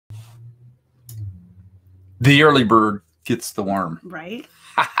The early bird gets the worm. Right?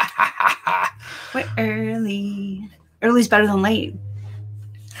 We're early. Early's better than late.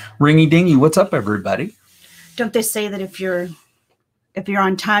 Ringy dingy, what's up, everybody? Don't they say that if you're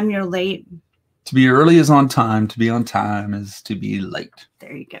on time, you're late? To be early is on time. To be on time is to be late.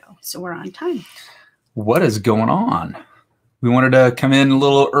 There you go. So we're on time. What is going on? We wanted to come in a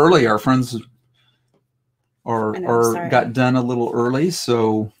little early. Our friends got done a little early.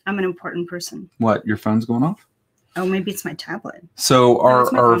 So I'm an important person. What? Your phone's going off? Oh, maybe it's my tablet. So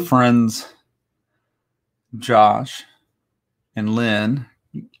our friends Josh and Lynn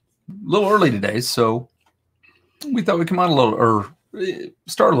a little early today, so we thought we'd come out a little or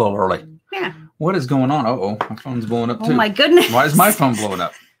start a little early. Yeah. What is going on? Uh-oh, my phone's blowing up too. Oh my goodness. Why is my phone blowing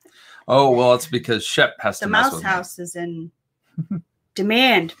up? Oh, well, it's because Shep has to mess with me. The mouse house is in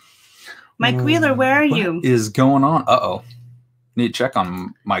demand. Mike Wheeler, where are you? What is going on? Uh-oh. Need to check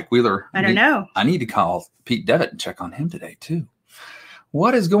on Mike Wheeler. I don't know. I need to call Pete Devitt and check on him today, too.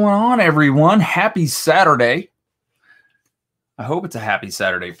 What is going on, everyone? Happy Saturday. I hope it's a happy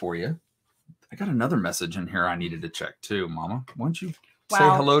Saturday for you. I got another message in here I needed to check, too, Mama. Why don't you say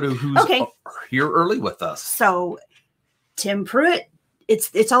hello to who's here early with us? So, Tim Pruitt,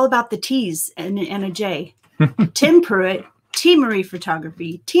 it's all about the T's and a J. Tim Pruitt, T. Marie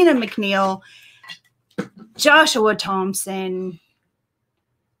Photography, Tina McNeil, Joshua Thompson,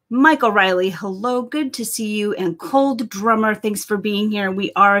 Michael Riley, hello, good to see you, and Cold Drummer, thanks for being here.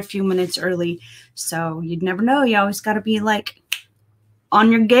 We are a few minutes early, so you'd never know. You always got to be like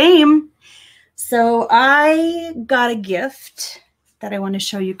on your game. So I got a gift that I want to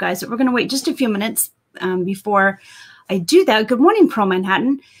show you guys, but we're going to wait just a few minutes before I do that. Good morning, Pro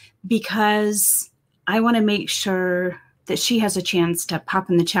Manhattan, because I want to make sure that she has a chance to pop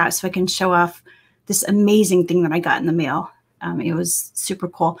in the chat so I can show off this amazing thing that I got in the mail. It was super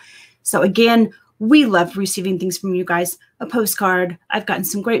cool. So again, we love receiving things from you guys. A postcard. I've gotten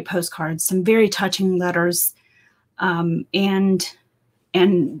some great postcards, some very touching letters, and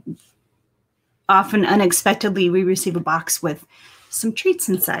often unexpectedly we receive a box with some treats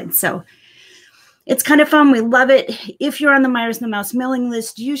inside. So it's kind of fun. We love it. If you're on the Meyers and the Mouse mailing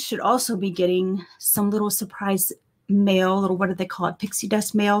list, you should also be getting some little surprise mail, little, what do they call it, pixie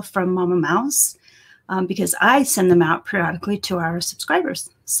dust mail from Mama Mouse, because I send them out periodically to our subscribers.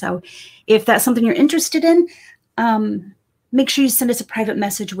 So if that's something you're interested in, make sure you send us a private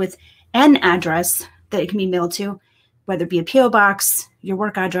message with an address that it can be mailed to, whether it be a P.O. box, your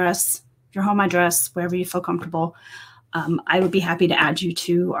work address, your home address, wherever you feel comfortable. I would be happy to add you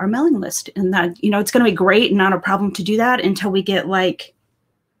to our mailing list. And that, it's going to be great and not a problem to do that until we get like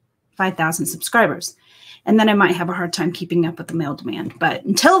 5,000 subscribers. And then I might have a hard time keeping up with the mail demand. But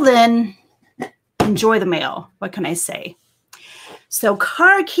until then, enjoy the mail. What can I say? So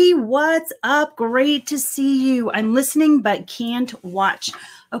Car Key, what's up? Great to see you. I'm listening, but can't watch.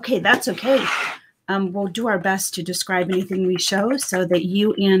 Okay, that's okay. We'll do our best to describe anything we show so that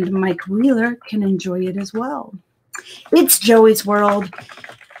you and Mike Wheeler can enjoy it as well. It's Joey's World.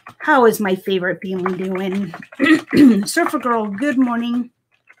 How is my favorite family doing? Surfer Girl, good morning.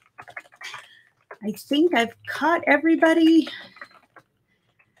 I think I've caught everybody.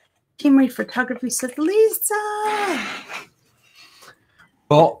 Team Read Photography says Lisa.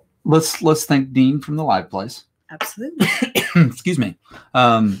 Well, let's thank Dean from the Live Place. Absolutely. Excuse me.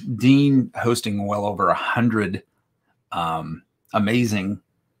 Dean hosting well over 100 amazing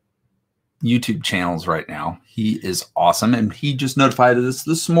YouTube channels right now. He is awesome. And he just notified us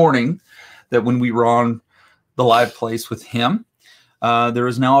this morning that when we were on the Live Place with him, there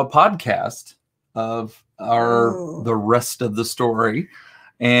is now a podcast of the rest of the story.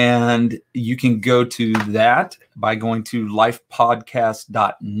 And you can go to that by going to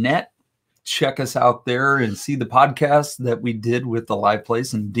lifepodcast.net. Check us out there and see the podcast that we did with the Live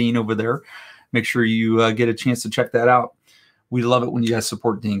Place and Dean over there. Make sure you get a chance to check that out. We love it when you guys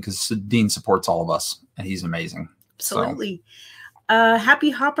support Dean because Dean supports all of us and he's amazing. Absolutely. So.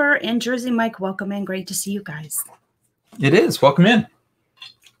 Happy Hopper and Jersey Mike, welcome in. Great to see you guys. It is. Welcome in.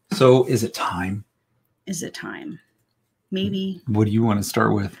 So is it time? Is it time? Maybe. What do you want to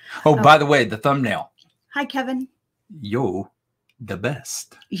start with? Oh, by the way, the thumbnail. Hi, Kevin. Yo, the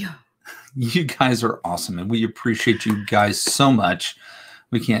best. Yeah. You guys are awesome, and we appreciate you guys so much.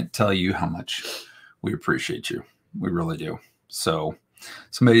 We can't tell you how much we appreciate you. We really do. So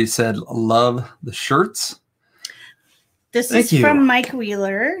somebody said, love the shirts. This is from Mike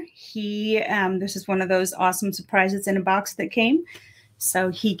Wheeler. This is one of those awesome surprises in a box that came. So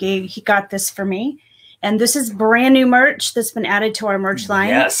he got this for me. And this is brand new merch that's been added to our merch line.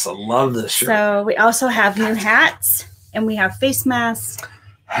 Yes, I love this shirt. So we also have new hats and we have face masks.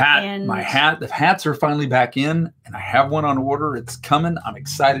 Hat, And my hat, the hats are finally back in, and I have one on order. It's coming. I'm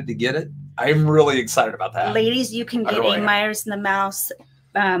excited to get it. I'm really excited about that. ladies, you can get a Meyers and the Mouse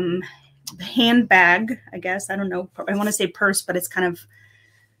handbag, I guess. I don't know. I want to say purse, but it's kind of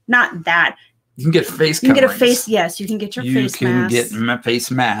not that. You can get face coverings. You can get a face, yes. You can get your face mask. You can get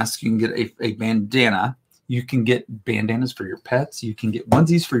face mask. You can get a bandana. You can get bandanas for your pets. You can get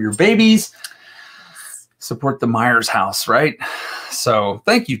onesies for your babies. Support the Meyers house, right? So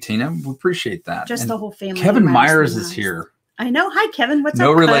thank you, Tina. We appreciate that. Just the whole family. Kevin Meyers is here. I know. Hi, Kevin. What's up?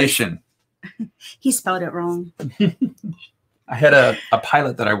 No relation. He spelled it wrong. I had a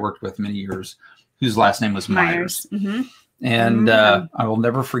pilot that I worked with many years whose last name was Meyers. Mm-hmm. And I will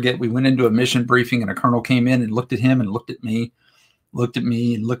never forget, we went into a mission briefing and a colonel came in and looked at him and looked at me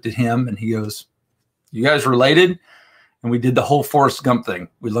and looked at him. And he goes, "You guys related?" And we did the whole Forrest Gump thing.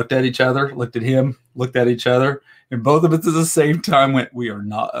 We looked at each other, looked at him, looked at each other. And both of us at the same time went, "We are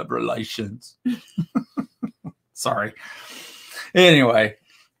not of relations." Sorry. Anyway.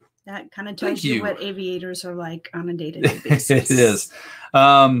 That kind of tells you what aviators are like on a day-to-day basis. It is.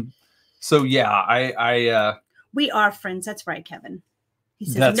 So yeah, we are friends. That's right, Kevin. He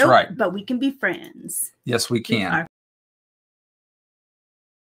says, that's nope, right. But we can be friends. Yes, we can.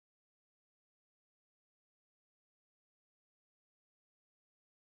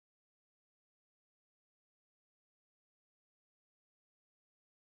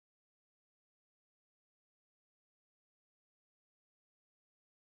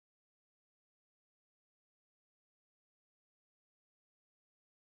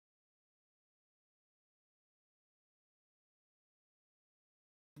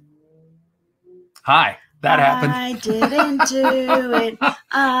 Hi, that happened. I didn't do it.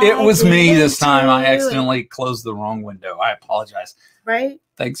 It was me this time. I accidentally closed the wrong window. I apologize. Right?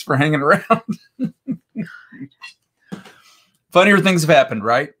 Thanks for hanging around. Funnier things have happened,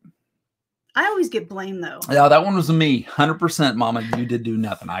 right? I always get blamed, though. Yeah, that one was me. 100%, Mama. You did do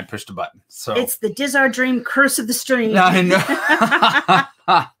nothing. I pushed a button. So it's the Dizar Dream curse of the stream. I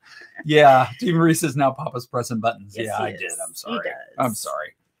know. Yeah. T. Marie says now Papa's pressing buttons. Yes, yeah, I is. did. I'm sorry. He does. I'm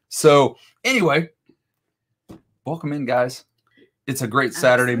sorry. So anyway, welcome in, guys. It's a great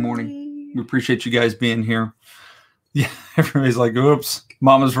Saturday morning. We appreciate you guys being here. Yeah, everybody's like, oops,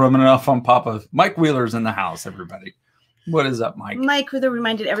 Mama's rubbing it off on Papa. Mike Wheeler's in the house, everybody. What is up, Mike? Mike Wheeler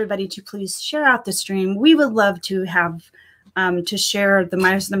reminded everybody to please share out the stream. We would love to have to share the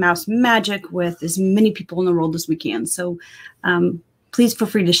Meyers and the Mouse magic with as many people in the world as we can. So please feel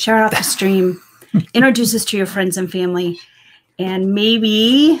free to share out the stream, introduce us to your friends and family, and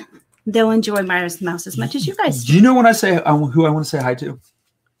maybe they'll enjoy Meyers and the Mouse as much as you guys do. Do you know when I say who I want to say hi to?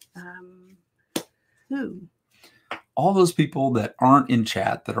 Who? All those people that aren't in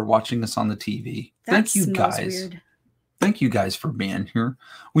chat that are watching us on the TV. Thank you guys. Weird. Thank you guys for being here.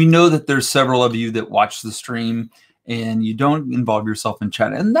 We know that there's several of you that watch the stream and you don't involve yourself in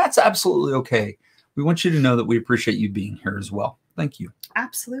chat, and that's absolutely okay. We want you to know that we appreciate you being here as well. Thank you.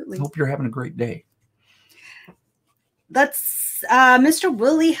 Absolutely. Hope you're having a great day. That's Mr.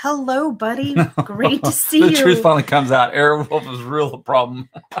 Willie. Hello, buddy. Great to see you. The truth finally comes out. Airwolf is real problem.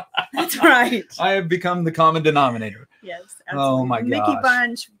 That's right. I have become the common denominator. Yes. Absolutely. Oh my gosh. Mickey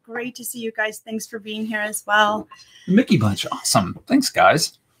Bunch. Great to see you guys. Thanks for being here as well. Mickey Bunch. Awesome. Thanks,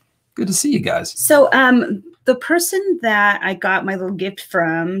 guys. Good to see you guys. So the person that I got my little gift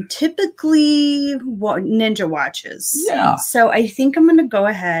from typically Ninja watches. Yeah. So I think I'm going to go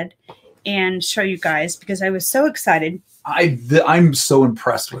ahead and show you guys because I was so excited. I'm so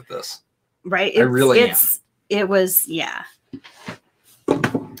impressed with this. Right? I really am. It was, yeah. There you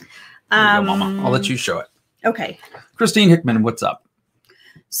go, Mama. I'll let you show it. Okay. Christine Hickman, what's up?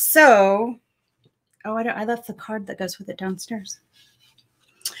 So, I left the card that goes with it downstairs.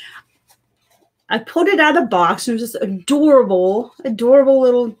 I pulled it out of the box. It was just adorable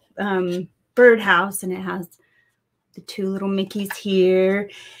little birdhouse, and it has the two little Mickeys here.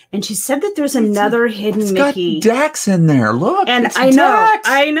 And she said that there's another hidden Mickey. Got Dax in there. Look. And I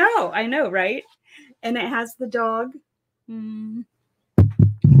know, right? And it has the dog.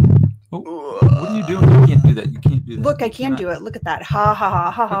 Oh, what are you doing? You can't do that. You can't do that. Look, I can do it. Look at that. Ha, ha, ha,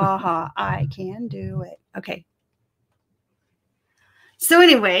 ha, ha, ha. I can do it. Okay. So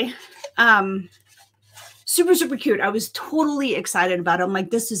anyway, super, super cute. I was totally excited about it. I'm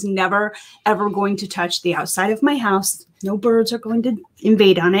like, this is never, ever going to touch the outside of my house. No birds are going to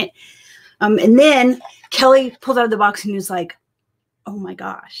invade on it. And then Kelly pulled out of the box and was like, oh my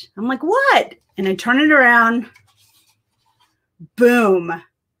gosh. I'm like, what? And I turn it around. Boom.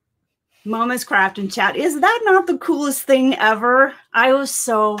 Mama's Craft and Chat. Is that not the coolest thing ever? I was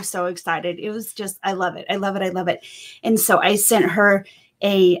so, so excited. It was just, I love it. I love it. I love it. And so I sent her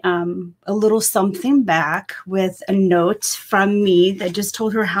a little something back with a note from me that just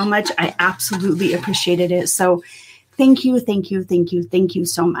told her how much I absolutely appreciated it. So thank you, thank you, thank you, thank you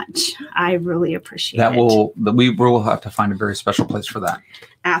so much. I really appreciate it. We will have to find a very special place for that.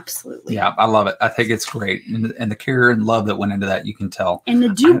 Absolutely. Yeah, I love it. I think it's great. And the care and love that went into that, you can tell. And the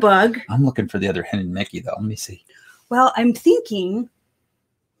dew bug. I'm looking for the other hidden Mickey, though. Let me see. Well, I'm thinking.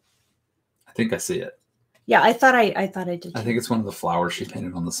 I think I see it. Yeah, I thought I did too. I think it's one of the flowers she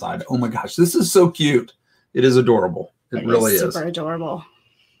painted on the side. Oh my gosh, this is so cute. It is adorable. It really is. Super adorable.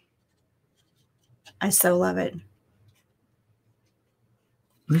 I so love it.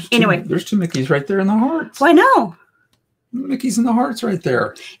 There's two Mickeys right there in the hearts. Well, I know. Mickey's in the hearts right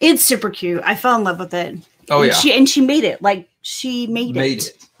there. It's super cute. I fell in love with it. Oh, yeah. She made it. Like, she made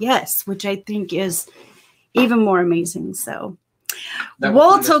it. Yes, which I think is even more amazing. So,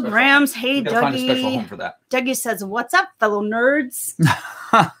 Walter Grams, hey, Dougie. Find a special home for that. Dougie says, what's up, fellow nerds?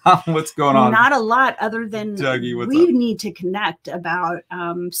 What's going on? Not a lot other than Dougie, we need to connect about.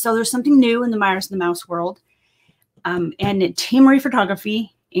 So there's something new in the Meyers and the Mouse world. And Team Marie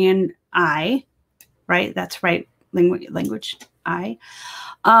Photography and I, right? That's right. Language. I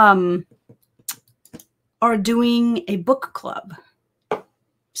are doing a book club.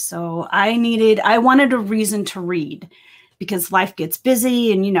 So I wanted a reason to read because life gets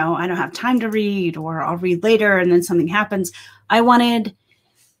busy and, I don't have time to read, or I'll read later and then something happens. I wanted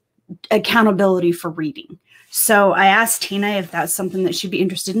accountability for reading. So I asked Tina if that's something that she'd be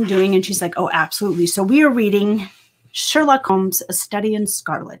interested in doing. And she's like, oh, absolutely. So we are reading Sherlock Holmes, A Study in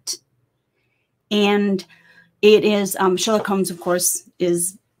Scarlet. And it is, Sherlock Holmes, of course,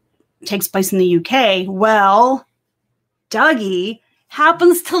 takes place in the UK. Well, Dougie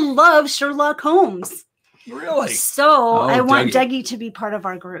happens to love Sherlock Holmes. Really? So I want Dougie to be part of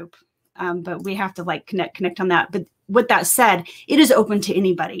our group. But we have to connect on that. But with that said, it is open to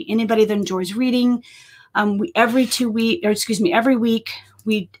anybody that enjoys reading. Every week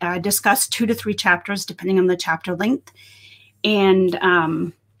we discuss 2 to 3 chapters, depending on the chapter length. And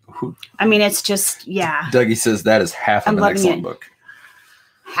it's just, yeah. Dougie says that is half of an excellent book.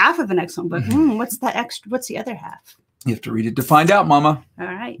 Half of an excellent book. What's the other half? You have to read it to find out, Mama. All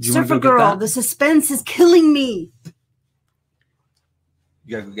right. Surfer Girl, the suspense is killing me.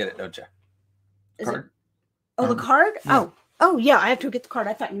 You gotta go get it, don't you? The card? Yeah. Oh, yeah. I have to get the card.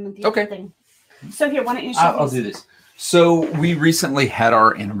 I thought you meant the other thing. So here, why don't you show I'll do this. So we recently had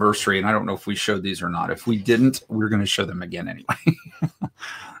our anniversary, and I don't know if we showed these or not. If we didn't, we're going to show them again anyway.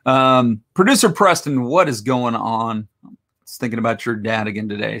 Producer Preston, what is going on? I was thinking about your dad again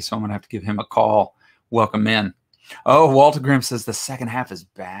today, so I'm going to have to give him a call. Welcome in. Oh, Walter Graham says the second half is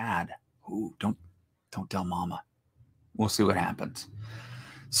bad. Ooh, don't tell Mama. We'll see what happens.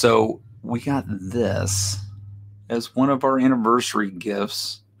 So we got this as one of our anniversary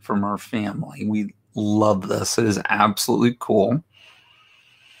gifts from our family. We love this. It is absolutely cool.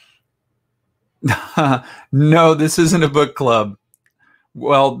 No, this isn't a book club.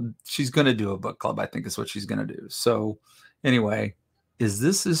 Well, she's going to do a book club, I think is what she's going to do. So anyway,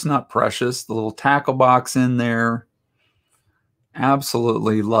 this is not precious. The little tackle box in there.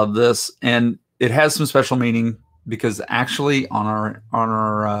 Absolutely love this. And it has some special meaning because actually on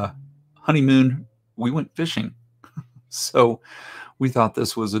our honeymoon, we went fishing. So we thought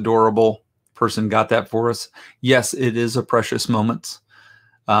this was adorable. Person got that for us. Yes, it is a precious moment.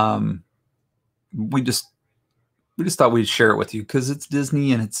 We just thought we'd share it with you because it's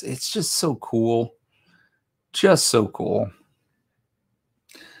Disney and it's just so cool. Just so cool.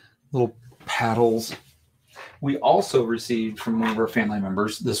 Little paddles. We also received from one of our family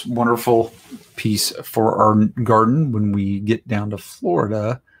members this wonderful piece for our garden when we get down to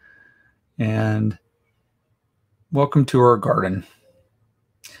Florida. And welcome to our garden.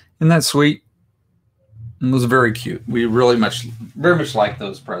 Isn't that sweet? It was very cute. We very much like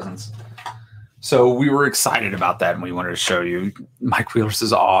those presents. So we were excited about that and we wanted to show you. Mike Wheeler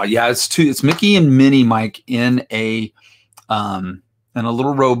says, "Oh, yeah, it's Mickey and Minnie, Mike, in a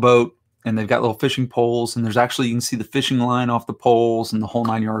little rowboat, and they've got little fishing poles, and there's actually, you can see the fishing line off the poles and the whole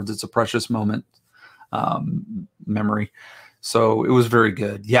 9 yards. It's a precious moment, memory. So it was very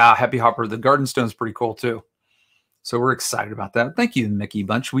good. Yeah, Happy Hopper. The garden stone's pretty cool too. So we're excited about that. Thank you, Mickey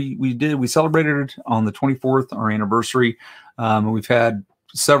Bunch. We celebrated on the 24th, our anniversary. We've had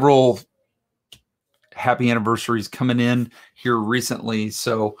several happy anniversaries coming in here recently.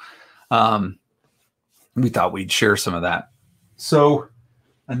 So we thought we'd share some of that. So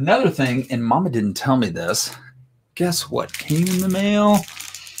another thing, and Mama didn't tell me this, guess what came in the mail?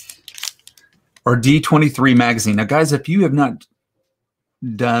 Our D23 magazine. Now, guys, if you have not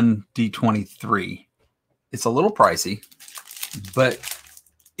done D23, it's a little pricey, but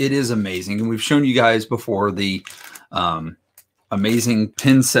it is amazing. And we've shown you guys before the amazing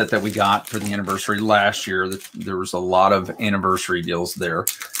pin set that we got for the anniversary last year. There was a lot of anniversary deals there.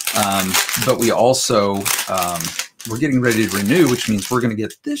 But we also, we're getting ready to renew, which means we're going to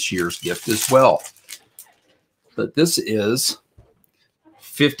get this year's gift as well. But this is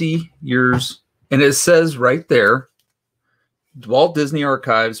 50 years. And it says right there, Walt Disney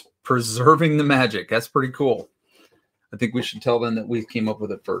Archives, preserving the magic. That's pretty cool. I think we should tell them that we came up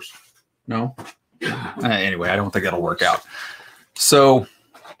with it first. No? Anyway, I don't think that'll work out. So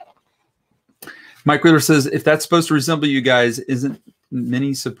Mike Ritter says, if that's supposed to resemble you guys, isn't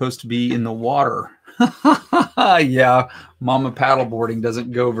Minnie supposed to be in the water? Yeah, Mama paddleboarding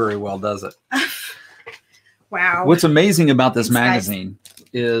doesn't go very well, does it? Wow. What's amazing about this magazine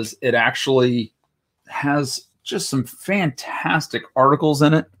is it actually has just some fantastic articles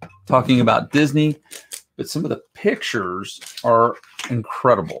in it talking about Disney, but some of the pictures are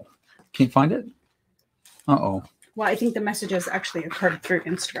incredible. Can you find it? Uh-oh. Well, I think the messages actually occurred through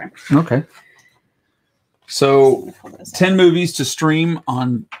Instagram. Okay. So 10 movies to stream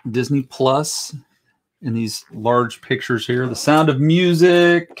on Disney Plus in these large pictures here. The Sound of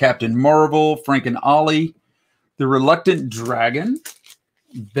Music, Captain Marvel, Frank and Ollie, The Reluctant Dragon,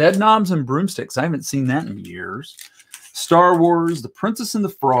 Bedknobs and Broomsticks. I haven't seen that in years. Star Wars, The Princess and the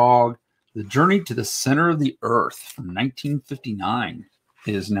Frog, The Journey to the Center of the Earth from 1959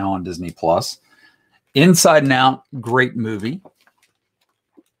 is now on Disney Plus. Inside and Out, great movie.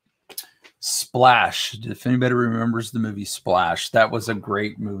 Splash. If anybody remembers the movie Splash, that was a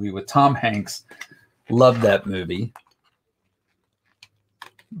great movie with Tom Hanks. Loved that movie.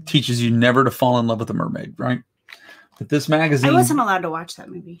 Teaches you never to fall in love with a mermaid, right? But this magazine, I wasn't allowed to watch that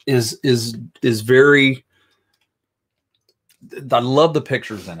movie. Is very. I love the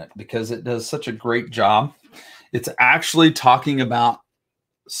pictures in it because it does such a great job. It's actually talking about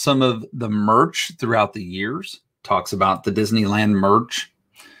some of the merch throughout the years. Talks about the Disneyland merch,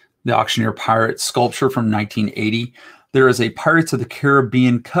 the Auctioneer Pirate sculpture from 1980. There is a Pirates of the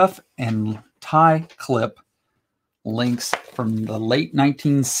Caribbean cuff and tie clip links from the late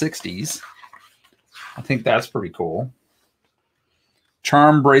 1960s. I think that's pretty cool.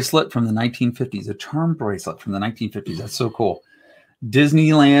 Charm bracelet from the 1950s. A charm bracelet from the 1950s. That's so cool.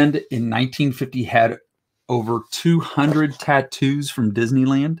 Disneyland in 1950 had over 200 tattoos from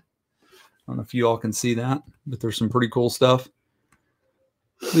Disneyland. I don't know if you all can see that, but there's some pretty cool stuff.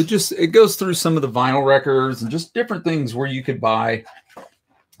 It goes through some of the vinyl records and just different things where you could buy.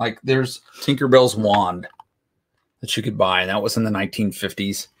 Like there's Tinkerbell's wand that you could buy, and that was in the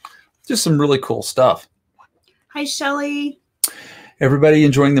 1950s. Just some really cool stuff. Hi, Shelly. Everybody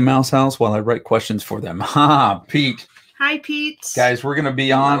enjoying the Mouse House while I write questions for them. Ha, Pete. Hi, Pete. Guys, we're going to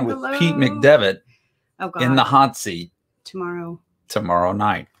be on with Pete McDevitt in the hot seat tomorrow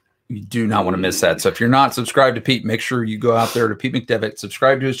night. You do not want to miss that. So if you're not subscribed to Pete, make sure you go out there to Pete McDevitt,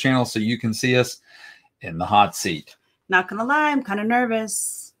 subscribe to his channel so you can see us in the hot seat. Not going to lie, I'm kind of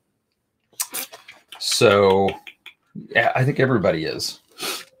nervous. So yeah, I think everybody is.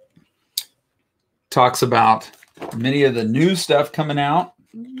 Talks about many of the new stuff coming out.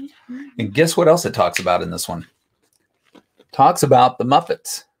 And guess what else it talks about in this one? Talks about the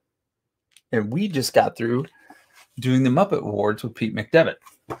Muppets. And we just got through doing the Muppet Awards with Pete McDevitt.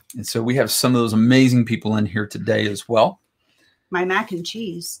 And so we have some of those amazing people in here today as well. My mac and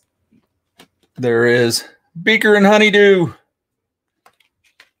cheese. There is Beaker and Honeydew.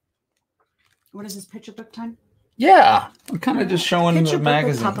 What is this, picture book time? Yeah. I'm kind of just showing picture the book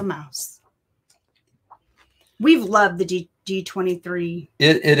magazine. With Papa Mouse. We've loved the G23.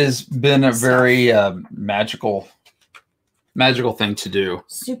 It has been a very magical thing to do.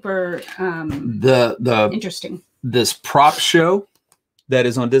 Super the interesting. This prop show that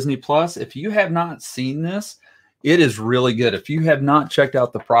is on Disney Plus. If you have not seen this, it is really good. If you have not checked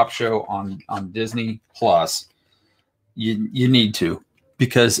out the prop show on Disney Plus, you need to,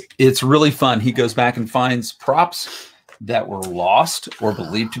 because it's really fun. He goes back and finds props that were lost or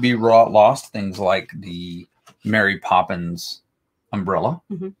believed to be lost. Things like the Mary Poppins umbrella.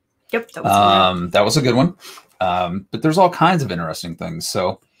 Mm-hmm. Yep, that was a good one. But there's all kinds of interesting things.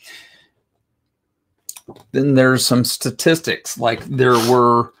 So then there's some statistics, like there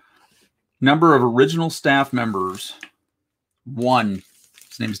were number of original staff members, 1.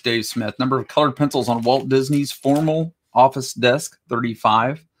 His name is Dave Smith. Number of colored pencils on Walt Disney's formal office desk,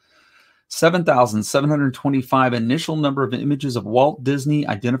 35. 7,725 initial number of images of Walt Disney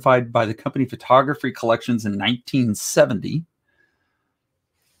identified by the company photography collections in 1970.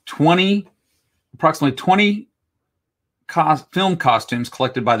 Approximately 20 film costumes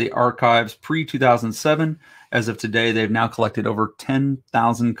collected by the archives pre-2007. As of today, they've now collected over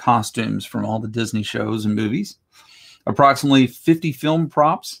 10,000 costumes from all the Disney shows and movies. Approximately 50 film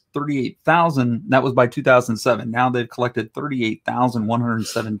props, 38,000. That was by 2007. Now they've collected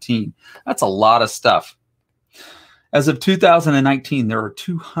 38,117. That's a lot of stuff. As of 2019, there are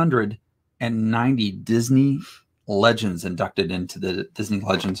 290 Disney legends inducted into the Disney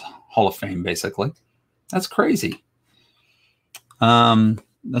Legends Hall of Fame, basically. That's crazy.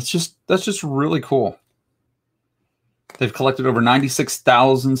 That's just really cool. They've collected over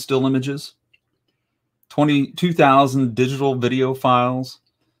 96,000 still images, 22,000 digital video files,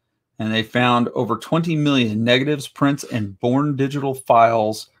 and they found over 20 million negatives, prints, and born digital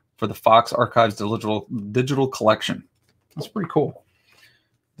files for the Fox Archives digital collection. That's pretty cool.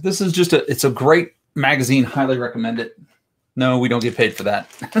 This is just it's a great magazine. Highly recommend it. No, we don't get paid for that.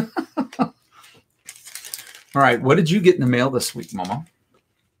 All right. What did you get in the mail this week, Mama?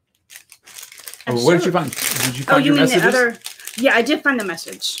 Or what did you find? Did you find your messages? Yeah, I did find the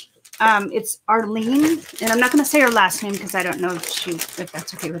message. It's Arlene, and I'm not going to say her last name because I don't know if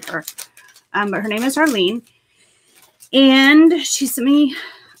that's okay with her. But her name is Arlene, and she sent me.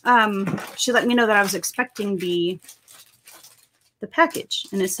 She let me know that I was expecting the package,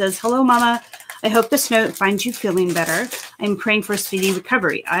 and it says, "Hello, Mama. I hope this note finds you feeling better. I'm praying for a speedy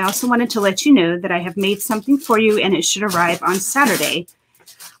recovery. I also wanted to let you know that I have made something for you, and it should arrive on Saturday.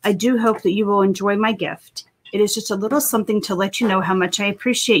 I do hope that you will enjoy my gift. It is just a little something to let you know how much I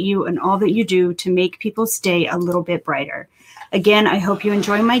appreciate you and all that you do to make people's day a little bit brighter. Again, I hope you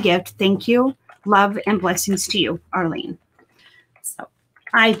enjoy my gift. Thank you. Love and blessings to you, Arlene." So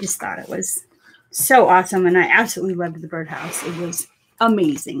I just thought it was so awesome, and I absolutely loved the birdhouse. It was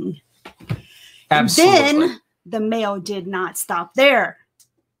amazing. Absolutely. Then the mail did not stop there.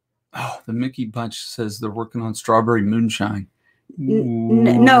 Oh, the Mickey Bunch says they're working on strawberry moonshine.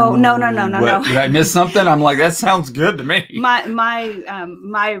 No. Did I miss something? I'm like, that sounds good to me.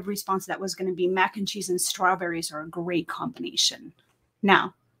 My response to that was going to be mac and cheese and strawberries are a great combination.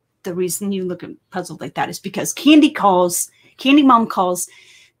 Now, the reason you look puzzled like that is because Candy Mom calls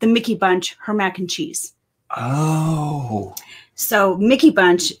the Mickey Bunch her mac and cheese. Oh. So Mickey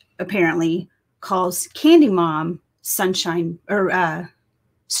Bunch apparently calls Candy Mom sunshine or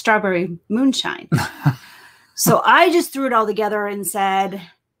strawberry moonshine. So I just threw it all together and said,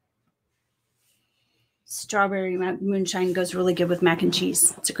 strawberry moonshine goes really good with mac and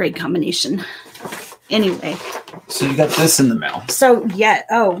cheese. It's a great combination. Anyway. So you got this in the mail. So, yeah.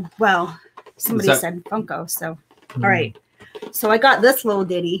 Oh, well, somebody said Funko. So, all right. So I got this little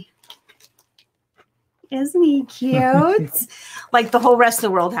ditty. Isn't he cute? Like the whole rest of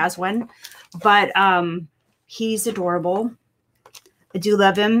the world has one. But he's adorable. I do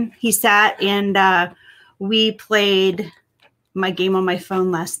love him. He sat and we played my game on my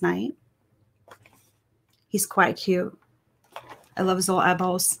phone last night. He's quite cute. I love his little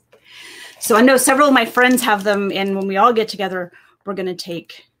eyeballs. So I know several of my friends have them, and when we all get together, we're going to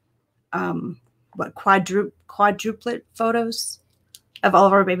take quadruplet photos of all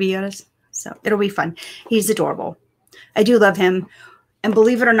of our baby Yodas. So it'll be fun. He's adorable. I do love him. And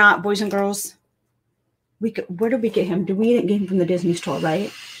believe it or not, boys and girls, where did we get him? We didn't get him from the Disney store,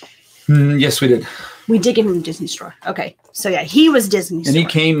 right? Yes, we did. We did get him from the Disney store. Okay. So, yeah, he was Disney store. And he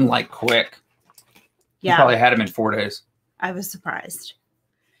came, like, quick. Yeah. You probably had him in 4 days. I was surprised.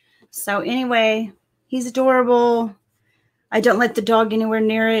 So, anyway, he's adorable. I don't let the dog anywhere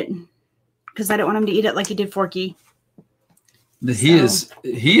near it because I don't want him to eat it like he did Forky. He is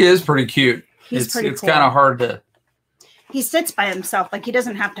pretty cute. It's cool. Kind of hard to... He sits by himself. Like, he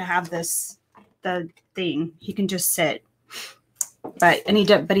doesn't have to have the thing. He can just sit. But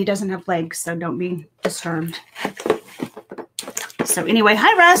he doesn't have legs, so don't be disturbed. So anyway,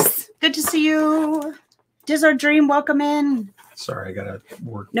 hi Russ. Good to see you. Diz our dream, welcome in. Sorry, I got a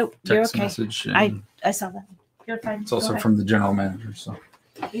work text message. I saw that. You're fine. It's also from the general manager. So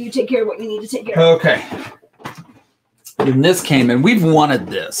you take care of what you need to take care of. Okay. And this came in. We've wanted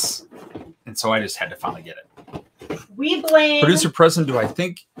this. And so I just had to finally get it. We blame Producer Preston, do I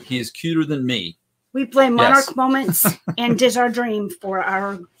think he is cuter than me? We blame Monarch Moments and Diz Our Dream for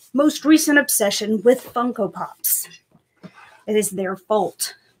our most recent obsession with Funko Pops. It is their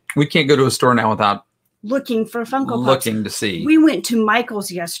fault. We can't go to a store now without looking for Funko Pops. Looking to see. We went to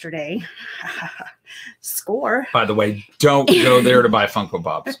Michael's yesterday. Score. By the way, don't go there to buy Funko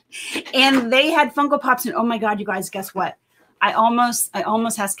Pops. And they had Funko Pops, and oh my God, you guys, guess what? I almost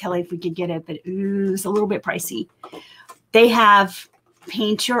asked Kelly if we could get it, but it was a little bit pricey. They have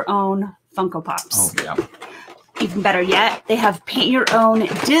paint your own Funko Pops. Oh, yeah. Even better yet, they have paint your own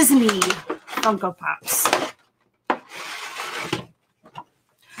Disney Funko Pops.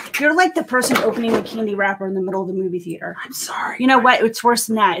 You're like the person opening the candy wrapper in the middle of the movie theater. I'm sorry. You know what? It's worse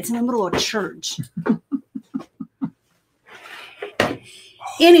than that. It's in the middle of church.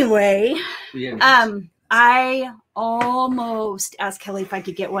 Anyway, I almost asked Kelly if I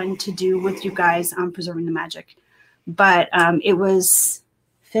could get one to do with you guys on Preserving the Magic, but it was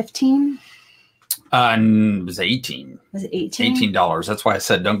 15. It was 18. Was it 18? $18. That's why I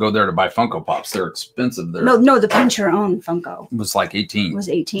said don't go there to buy Funko Pops. They're expensive. No, the pinch your own Funko. It was like 18. It was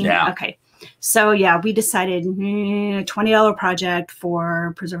 18? Yeah. Okay. So, yeah, we decided $20 project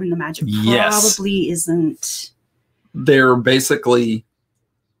for Preserving the Magic probably isn't. They're basically...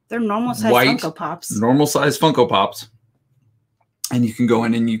 They're normal size Funko Pops. Normal size Funko Pops. And you can go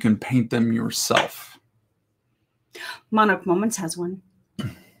in and you can paint them yourself. Monarch Moments has one.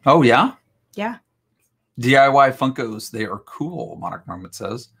 Oh, yeah? Yeah. DIY Funkos, they are cool, Monarch Moment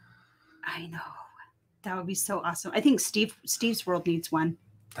says. I know. That would be so awesome. I think Steve's World needs one.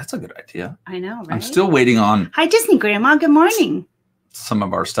 That's a good idea. I know, right? I'm still waiting on... Hi, Disney Grandma. Good morning. Some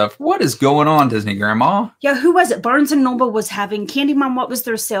of our stuff. What is going on, Disney Grandma? Yeah, who was it? Barnes & Noble was having... Candy Mom, what was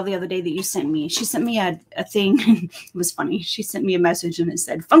their sale the other day that you sent me? She sent me a thing. It was funny. She sent me a message and it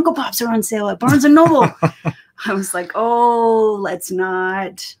said, Funko Pops are on sale at Barnes & Noble. I was like, oh, let's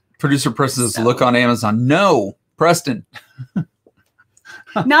not... Producer Preston says, look on Amazon. No, Preston.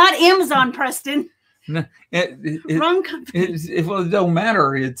 Not Amazon, Preston. No, Wrong company. Well, it don't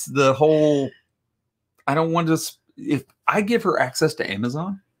matter. It's the whole... I don't want to... If I give her access to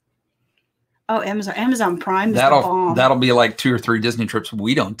Amazon... Oh, Amazon Prime is the bomb. That'll be like 2 or 3 Disney trips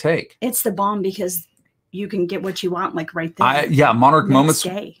we don't take. It's the bomb because you can get what you want like right there. Yeah, Monarch Moments.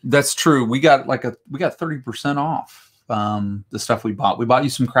 Day. That's true. We got 30% off. The stuff we bought. We bought you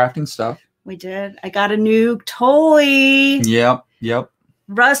some crafting stuff. We did. I got a new toy. Yep.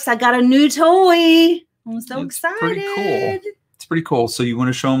 Russ, I got a new toy. I'm so excited. Pretty cool. It's pretty cool. So you want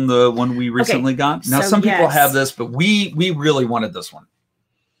to show them the one we recently got? Now, some people have this, but we really wanted this one.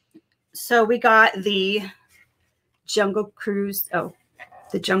 So we got the Jungle Cruise. Oh,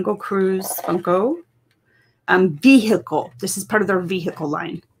 the Jungle Cruise Funko vehicle. This is part of their vehicle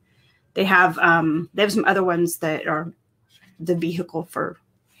line. They have some other ones that are the vehicle for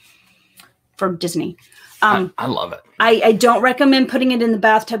Disney. I love it. I don't recommend putting it in the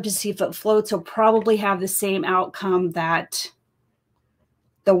bathtub to see if it floats. It'll probably have the same outcome that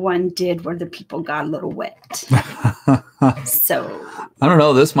the one did where the people got a little wet. So I don't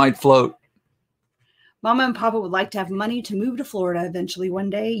know. This might float. Mama and Papa would like to have money to move to Florida eventually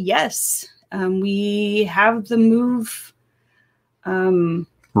one day. Yes. We have the move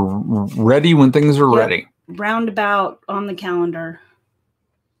ready when things are ready. Roundabout on the calendar.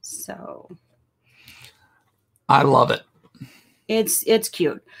 So I love it. It's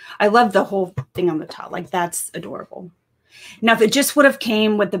cute. I love the whole thing on the top. Like, that's adorable. Now, if it just would have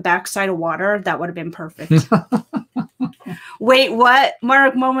came with the backside of water, that would have been perfect. Wait, what?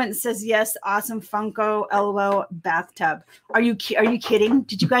 Mark Moment says yes. Awesome Funko. LOL. Bathtub. Are you kidding?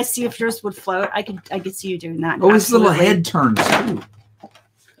 Did you guys see if yours would float? I could see you doing that. Oh, his little head turns too.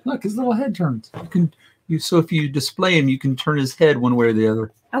 Look, his little head turns. So if you display him, you can turn his head one way or the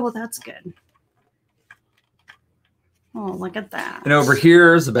other. Oh, well, that's good. Oh, look at that. And over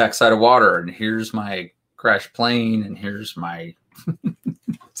here is the backside of water, and here's my crash plane, and here's my...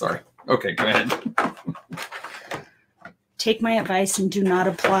 Sorry. Okay, go ahead. Take my advice and do not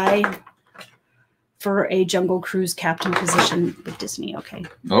apply for a Jungle Cruise captain position with Disney. Okay.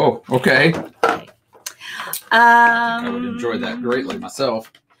 Oh, okay. Okay. I would enjoy that greatly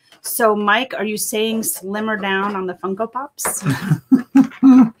myself. So, Mike, are you saying slimmer down on the Funko Pops?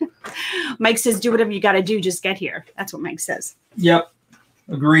 Mike says, do whatever you got to do. Just get here. That's what Mike says. Yep.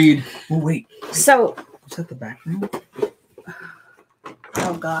 Agreed. Oh, wait. So. Is that the background?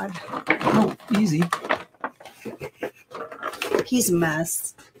 Oh, God. Oh, easy. He's a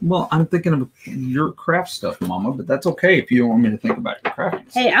mess. Well, I'm thinking of your craft stuff, Mama, but that's okay if you don't want me to think about your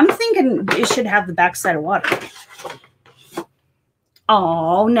crafting. Hey, I'm thinking it should have the backside of water.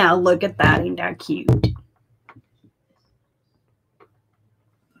 Oh, now look at that. Ain't that cute?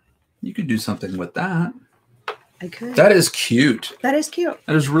 You could do something with that. I could. That is cute. That is cute.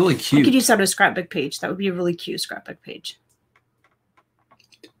 That is really cute. I could use that on a scrapbook page. That would be a really cute scrapbook page.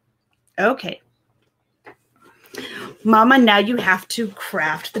 Okay. Mama, now you have to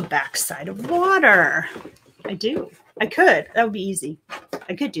craft the backside of water. I do. I could. That would be easy.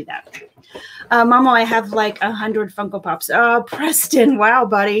 I could do that. Mama, I have like 100 Funko Pops. Oh, Preston. Wow,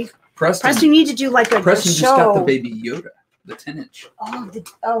 buddy. Preston, you need to do like a Preston show. Just got the baby Yoda, the 10-inch. Oh, the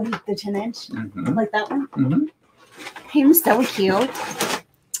 10-inch? Mm-hmm. Like that one? Mm-hmm. He's so cute.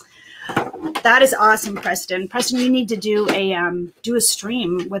 That is awesome, Preston. Preston, you need to do a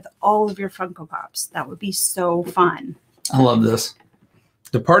stream with all of your Funko Pops. That would be so fun. I love this.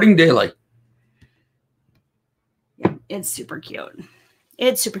 Departing Daily. Yeah, it's super cute.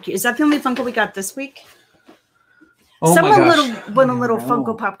 It's super cute. Is that the only Funko we got this week? Oh Someone my gosh. went a little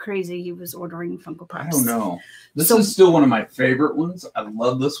Funko Pop crazy. He was ordering Funko Pops. I don't know. This is still one of my favorite ones. I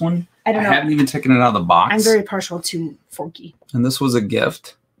love this one. I don't know. haven't even taken it out of the box. I'm very partial to Forky. And this was a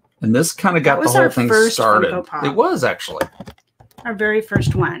gift. And this kind of got the whole thing started. It was actually. Our very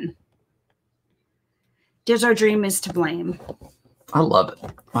first one. Our Dream is to blame. I love it.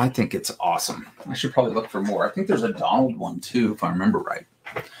 I think it's awesome. I should probably look for more. I think there's a Donald one too, if I remember right.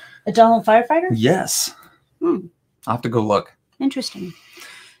 A Donald Firefighter? Yes. I'll have to go look. Interesting.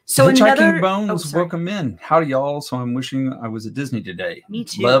 So Hitchhiking Bones, welcome in. Howdy, y'all. So I'm wishing I was at Disney today. Me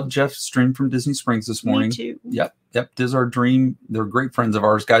too. Love Jeff's stream from Disney Springs this morning. Me too. Yep. Diz Our Dream. They're great friends of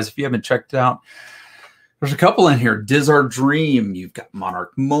ours, guys. If you haven't checked it out, there's a couple in here. Diz Our Dream. You've got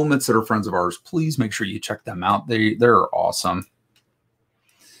Monarch Moments that are friends of ours. Please make sure you check them out. They're awesome.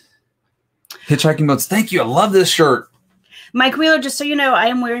 Hitchhiking Bones. Thank you. I love this shirt. Mike Wheeler, just so you know, I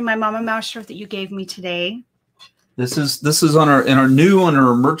am wearing my Mama Mouse shirt that you gave me today. This is on our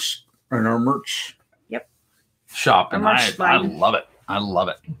merch Yep. shop, and I love it. I love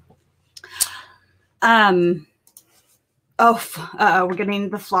it. We're getting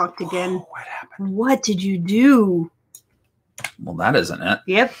the flocked again. Oh, what happened? What did you do? Well, that isn't it.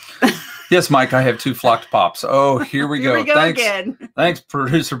 Yep. Yes, Mike, I have 2 flocked pops. Oh, here we go. Thanks again. Thanks,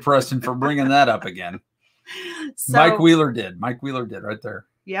 producer Preston, for bringing that up again. So, Mike Wheeler did right there.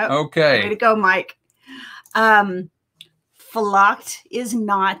 Yep. Okay. Way to go, Mike. Flocked is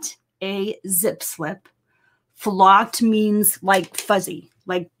not a zip slip. Flocked means like fuzzy.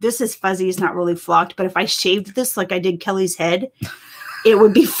 Like this is fuzzy, it's not really flocked. But if I shaved this like I did Kelly's head, it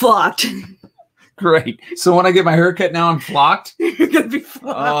would be flocked. Great. So when I get my haircut now, I'm flocked? You're going to be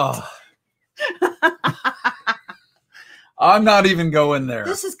flocked. Oh. I'm not even going there.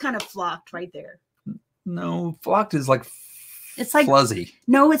 This is kind of flocked right there. No, flocked is like it's like fuzzy.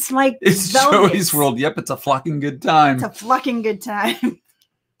 No, it's like it's velvet. Joey's World. Yep, it's a flocking good time. It's a flocking good time.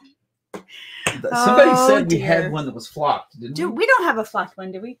 Somebody said we had one that was flocked, didn't we? We don't have a flocked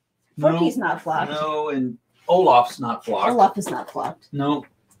one, do we? Forky's not flocked. No, and Olaf's not flocked. Olaf is not flocked. No,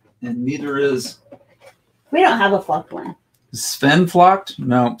 and neither is. We don't have a flocked one. Is Sven flocked?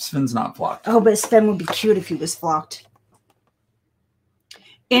 No, Sven's not flocked. Oh, but Sven would be cute if he was flocked.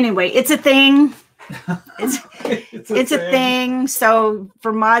 Anyway, it's a thing. It's a thing. So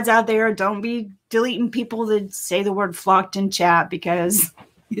for mods out there, don't be deleting people that say the word flocked in chat because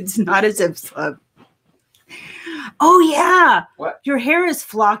it's not a zip slip. Oh yeah. What? Your hair is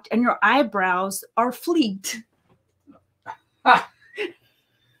flocked and your eyebrows are fleeked. Ha.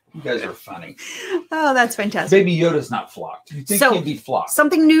 You guys are funny. Oh, that's fantastic. Baby Yoda's not flocked. You think he'd be flocked?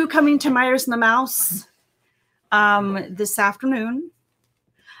 Something new coming to Meyers and the Mouse this afternoon.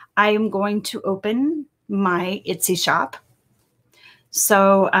 I am going to open my Etsy shop.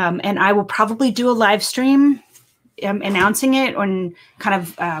 So, and I will probably do a live stream announcing it and kind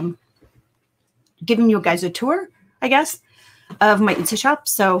of giving you guys a tour, I guess, of my Etsy shop.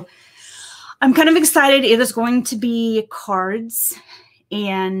 So I'm kind of excited. It is going to be cards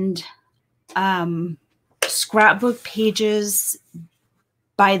and scrapbook pages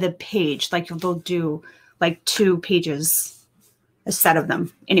by the page. Like they'll do like 2 pages, a set of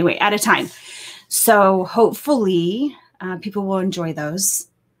them anyway, at a time. So hopefully people will enjoy those,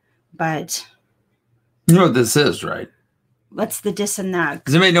 but you know what this is, right? What's the dis and that?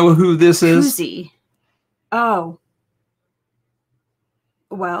 Does anybody know who this is? Koozie. Oh,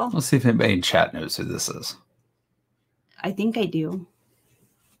 well, Let's see if anybody in chat knows who this is. I think I do.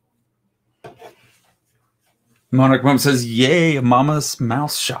 Monarch Mom says, yay, a Mama's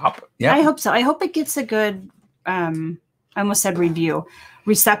Mouse shop. Yeah, I hope so. I hope it gets a good, I almost said review,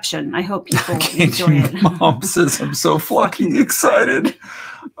 reception. I hope people enjoy it. Mom says, I'm so fucking excited.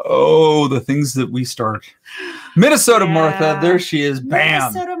 Oh, the things that we start. Minnesota Martha, there she is.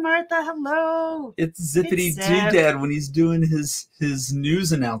 Bam. Minnesota Martha, hello. It's Zippity Doodad when he's doing his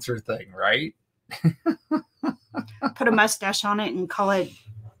news announcer thing, right? Put a mustache on it and call it.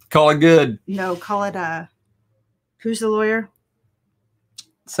 Call it good. No, call it who's the lawyer?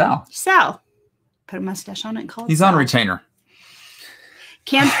 Sal. Sal. Put a mustache on it and call it He's Sal. on retainer.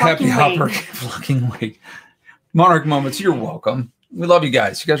 Can't Happy fucking Hopper. wait. Fucking wait. Monarch Moments, you're welcome. We love you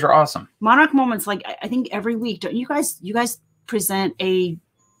guys. You guys are awesome. Monarch Moments, like I think every week, don't you guys present a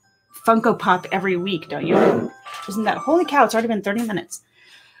Funko Pop every week, don't you? Isn't that holy cow? It's already been 30 minutes.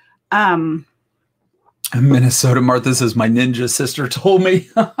 Minnesota Martha says, my ninja sister told me.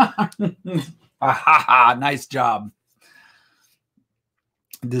 Nice job.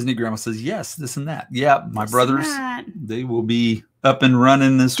 Disney Grandma says, yes, this and that. Yeah, my brothers, they will be up and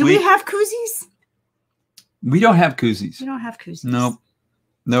running this week. Do we have koozies? We don't have koozies. We don't have koozies.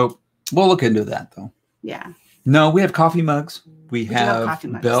 Nope. We'll look into that, though. Yeah. No, we have coffee mugs. We have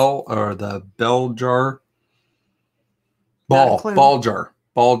the bell jar. Ball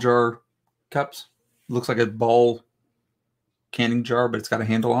jar cups. Looks like a ball canning jar, but it's got a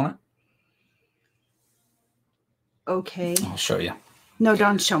handle on it. Okay. I'll show you. No,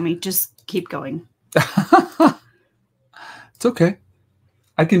 don't show me. Just keep going. It's okay.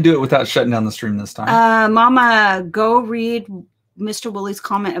 I can do it without shutting down the stream this time. Mama, go read Mr. Willie's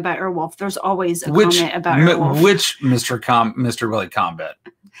comment about Airwolf. There's always a comment about Airwolf. Which Mr. Willie comment?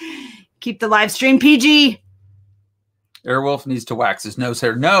 Keep the live stream PG. Airwolf needs to wax his nose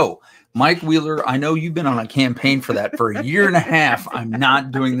hair. No, Mike Wheeler, I know you've been on a campaign for that for a year and a half. I'm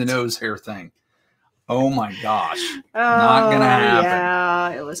not doing the nose hair thing. Oh my gosh. Not going to happen.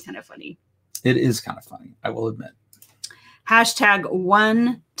 Yeah, it was kind of funny. It is kind of funny, I will admit. Hashtag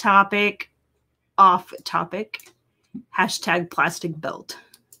one topic off topic. Hashtag plastic belt.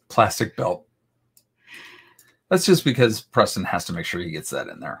 Plastic belt. That's just because Preston has to make sure he gets that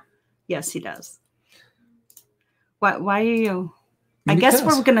in there. Yes, he does. Why are you? I guess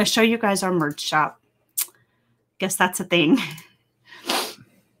we're going to show you guys our merch shop. Guess that's a thing.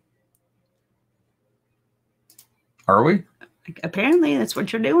 Are we? Apparently, that's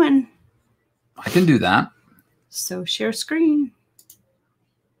what you're doing. I can do that. So share screen.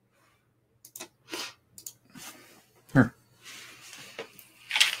 Here.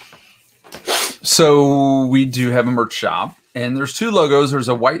 So we do have a merch shop, and there's two logos. There's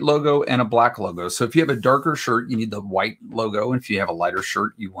a white logo and a black logo. So if you have a darker shirt, you need the white logo. And if you have a lighter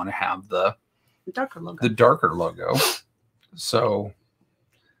shirt, you want to have the darker logo. The darker logo. So,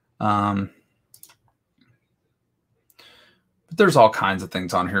 but there's all kinds of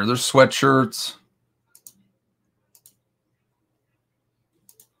things on here. There's sweatshirts.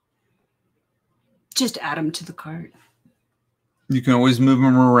 Just add them to the cart. You can always move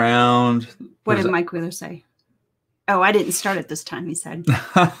them around. What did Mike Wheeler say? Oh, I didn't start it this time, he said.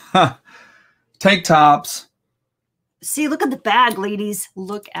 Tank tops. See, look at the bag, ladies.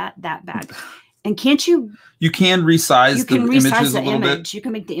 Look at that bag. And can't you... You can resize the images a little bit. You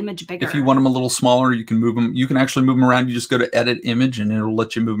can make the image bigger. If you want them a little smaller, you can move them. You can actually move them around. You just go to edit image, and it'll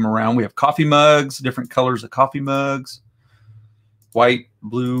let you move them around. We have coffee mugs, different colors of coffee mugs. White,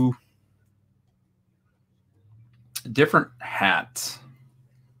 blue. Different hats.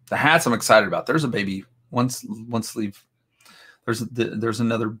 The hats I'm excited about. There's a baby one sleeve. There's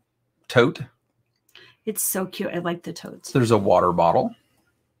another tote. It's so cute. I like the totes. There's a water bottle.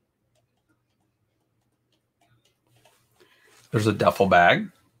 There's a duffel bag.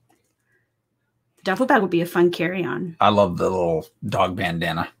 The duffel bag would be a fun carry-on. I love the little dog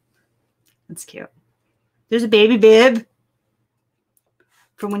bandana. That's cute. There's a baby bib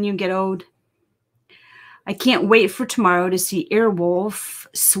for when you get old. I can't wait for tomorrow to see Airwolf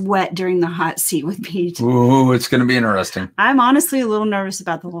sweat during the hot seat with Pete. Ooh, it's going to be interesting. I'm honestly a little nervous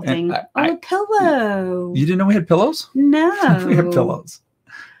about the whole thing. A pillow. You didn't know we had pillows? No. We have pillows.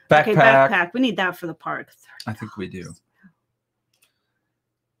 Backpack. Okay, backpack. We need that for the park. I think we do.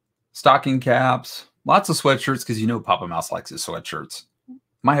 Stocking caps. Lots of sweatshirts because you know Papa Mouse likes his sweatshirts.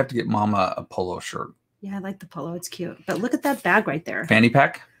 Might have to get Mama a polo shirt. Yeah, I like the polo. It's cute. But look at that bag right there. Fanny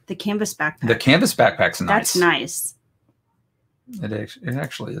pack? The canvas backpack. The canvas backpack's nice. That's nice. It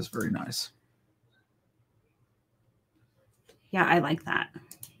actually is very nice. Yeah, I like that.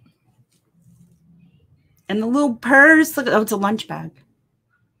 And the little purse. Look, oh, it's a lunch bag.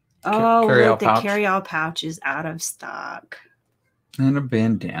 Oh, look, the carry-all pouch is out of stock. And a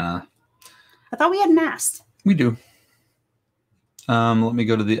bandana. I thought we had masks. We do. Let me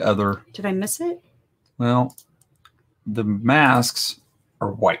go to the other. Did I miss it? Well, the masks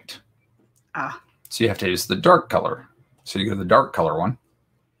are white. Ah. So you have to use the dark color. So you go to the dark color one.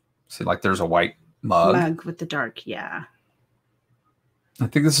 See, like there's a white mug. Mug with the dark, yeah. I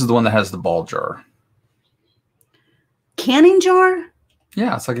think this is the one that has the ball jar. Canning jar?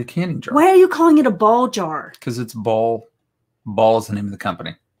 Yeah, it's like a canning jar. Why are you calling it a ball jar? Because it's ball. Ball is the name of the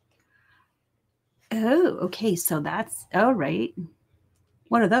company. Oh, okay. So that's all right.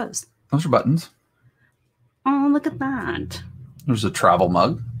 What are those? Those are buttons. Oh, look at that. There's a travel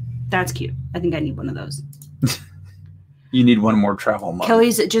mug. That's cute. I think I need one of those. You need one more travel mug. Kelly,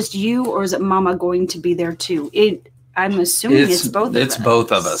 is it just you or is it Mama going to be there too? I'm assuming it's both of us. It's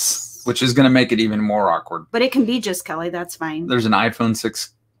both of us, which is going to make it even more awkward. But it can be just Kelly. That's fine. There's an iPhone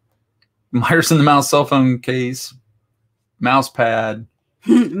 6 Meyers and the Mouse cell phone case, mouse pad.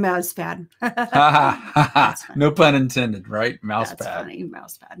 Mouse pad. No pun intended, right? Mouse That's pad. Funny.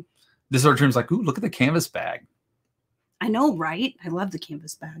 Mouse pad. This our dream's like, ooh, look at the canvas bag. I know, right? I love the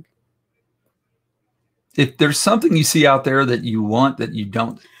canvas bag. If there's something you see out there that you want that you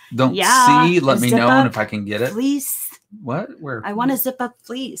don't Yeah, see, let a me zip know, up and if I can get it. Fleece. What? Where? I want a zip up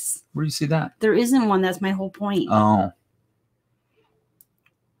fleece. Where do you see that? There isn't one. That's my whole point. Oh.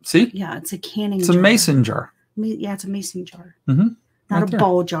 See? Yeah, it's a canning It's jar. a mason jar. Yeah, it's a mason jar. Mm-hmm. Not Right a there.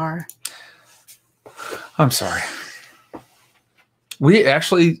 bowl jar. I'm sorry.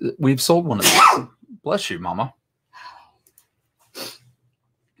 We've sold one of these. Bless you, Mama.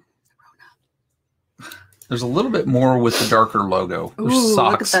 There's a little bit more with the darker logo. There's Ooh,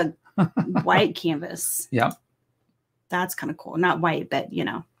 socks. look at the white canvas. Yeah. That's kind of cool. Not white, but you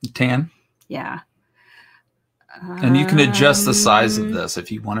know. Tan. Yeah. And you can adjust the size of this.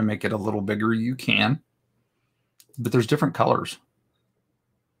 If you want to make it a little bigger, you can. But there's different colors.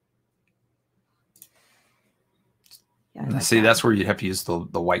 Yeah, I like See, that. that's where you have to use the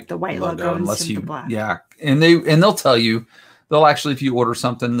white logo unless instead of you the black. Yeah. And they'll tell you, they'll actually, if you order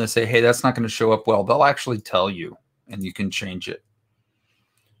something, they say, hey, that's not going to show up well. They'll actually tell you and you can change it.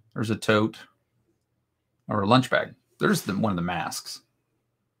 There's a tote or a lunch bag. There's one of the masks.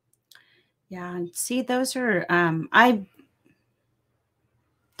 Yeah, see, those are the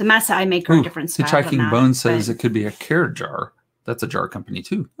masks that I make are Ooh, different style. Hitchhiking Bone says it could be a carrot jar. That's a jar company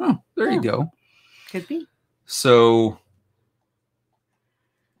too. Oh, there you go. Could be. So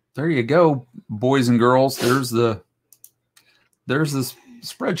there you go, boys and girls. There's this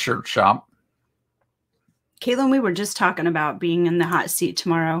Spreadshirt shop. Caitlin, we were just talking about being in the hot seat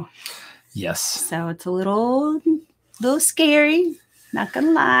tomorrow. Yes. So it's a little scary. Not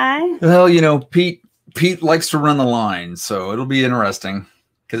gonna lie. Well, you know, Pete likes to run the line, so it'll be interesting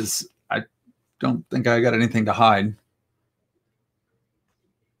because I don't think I got anything to hide.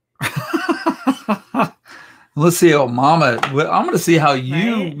 Let's see how Mama. I'm going to see how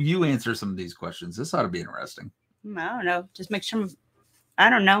you answer some of these questions. This ought to be interesting. I don't know. Just make sure. I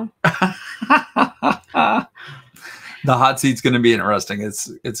don't know. The hot seat's going to be interesting.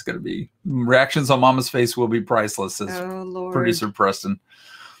 It's going to be reactions on Mama's face will be priceless. Says Lord. Producer Preston.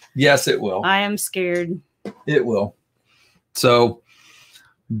 Yes, it will. I am scared. It will. So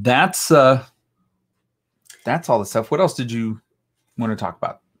that's all the stuff. What else did you want to talk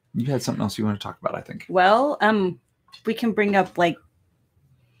about? You had something else you want to talk about, I think. Well, we can bring up like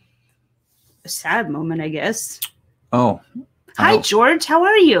a sad moment, I guess. Oh. Hi, George. How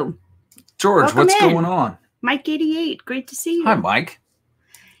are you? George, Welcome what's in. going on? Mike 88. Great to see you. Hi, Mike.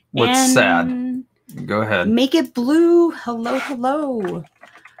 What's sad? Go ahead. Make it blue. Hello, hello.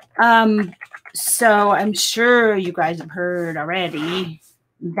 So I'm sure you guys have heard already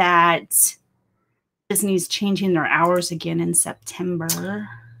that Disney's changing their hours again in September.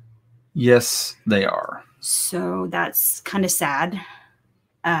 Yes, they are. So that's kind of sad.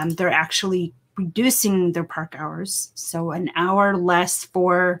 They're actually reducing their park hours. So an hour less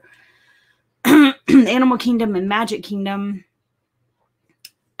for Animal Kingdom and Magic Kingdom.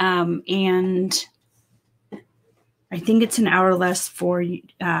 And I think it's an hour less for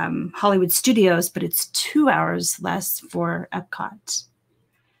Hollywood Studios, but it's 2 hours less for Epcot.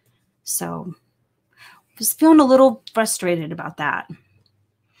 So I was feeling a little frustrated about that.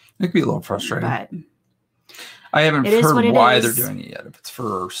 It could be a little frustrating. But I haven't it is heard what it why is. they're doing it yet. If it's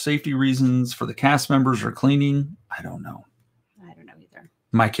for safety reasons, for the cast members or cleaning, I don't know. I don't know either.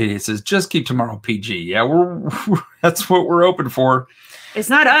 Mike Idiot says, just keep tomorrow PG. Yeah, that's what we're open for. It's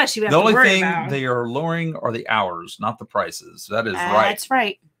not us. You have The to only worry thing about. they are lowering are the hours, not the prices. That is right. That's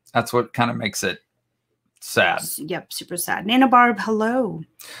right. That's what kind of makes it sad. Yep, super sad. Nana Barb, hello.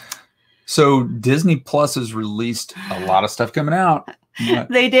 So Disney Plus has released a lot of stuff coming out. What?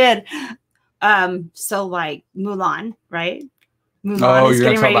 They did. So like Mulan, right? Mulan Oh, is you're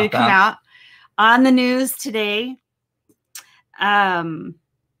gonna getting talk ready to about come that? out on the news today. A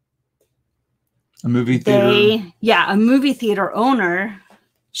movie theater. A movie theater owner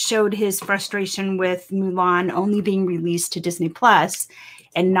showed his frustration with Mulan only being released to Disney Plus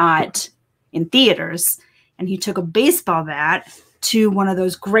and not in theaters. And he took a baseball bat to one of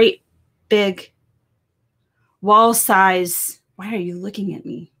those great big wall size. Why are you looking at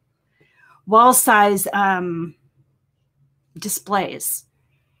me? Wall size displays.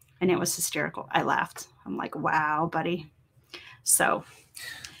 And it was hysterical. I laughed. I'm like, wow, buddy. So,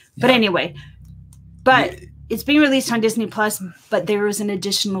 but Yeah. anyway, it's being released on Disney Plus, but there is an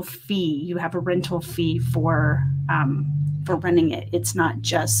additional fee. You have a rental fee for renting it. It's not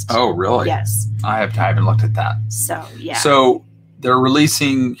just. Oh, really? Yes. I haven't looked at that. So, yeah. So they're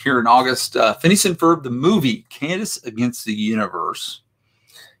releasing here in August, Phineas and Ferb, the movie, Candace Against the Universe,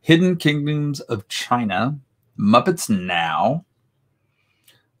 Hidden Kingdoms of China, Muppets Now,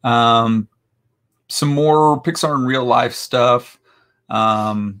 some more Pixar in real life stuff.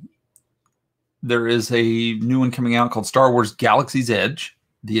 There is a new one coming out called Star Wars Galaxy's Edge,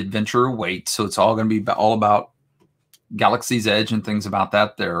 The Adventure Awaits. So it's all going to be all about Galaxy's Edge and things about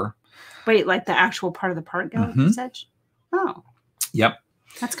that there. Wait, like the actual part of the park, Galaxy's Edge? Oh. Yep.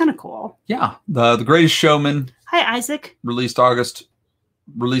 That's kind of cool. Yeah. The Greatest Showman. Hi, Isaac. Releases August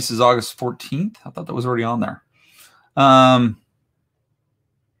 14th. I thought that was already on there.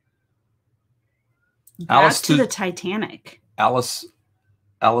 Alice to the Titanic. Alice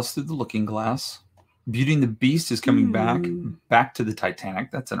Through the Looking Glass. Beauty and the Beast is coming back to the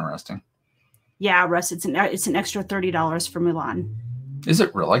Titanic. That's interesting. Yeah, Russ, it's an extra $30 for Mulan. Is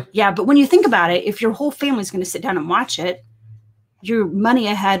it really? Yeah, but when you think about it, if your whole family's going to sit down and watch it, you're money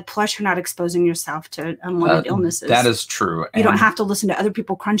ahead, plus you're not exposing yourself to unwanted illnesses. That is true. You don't have to listen to other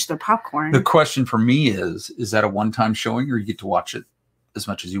people crunch their popcorn. The question for me is that a one-time showing, or you get to watch it as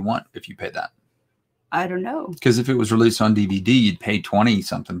much as you want if you pay that? I don't know. Because if it was released on DVD, you'd pay 20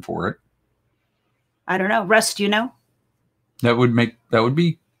 something for it. I don't know. Russ, do you know? That would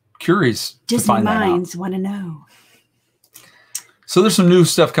be curious. Disney minds want to know. So there's some new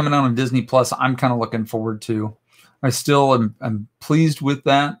stuff coming out on Disney Plus. I'm kind of looking forward to. I still am pleased with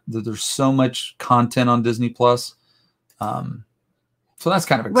that there's so much content on Disney Plus. So that's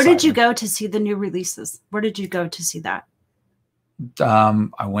kind of exciting. Where did you go to see the new releases? Where did you go to see that?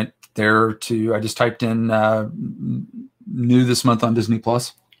 I went there I just typed in new this month on Disney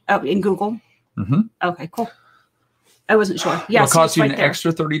Plus. Oh, in Google? Mm-hmm. Okay, cool. I wasn't sure. Yeah, it'll cost you an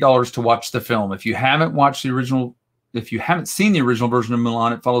extra $30 to watch the film. If you haven't watched the original, if you haven't seen the original version of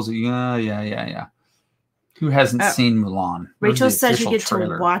Mulan, it follows it. Yeah. Who hasn't seen Mulan? Rachel says you get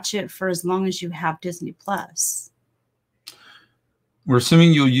to watch it for as long as you have Disney Plus. We're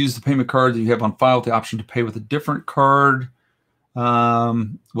assuming you'll use the payment card that you have on file with the option to pay with a different card.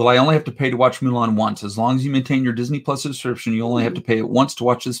 Well, I only have to pay to watch Mulan once. As long as you maintain your Disney Plus subscription, you only have to pay it once to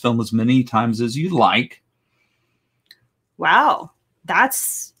watch this film as many times as you like. Wow.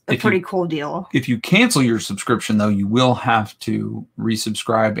 That's a pretty cool deal. If you cancel your subscription, though, you will have to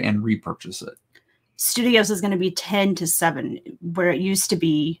resubscribe and repurchase it. Studios is going to be 10 to 7, where it used to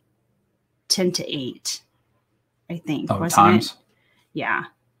be 10 to 8, I think. Oh, times? Yeah. I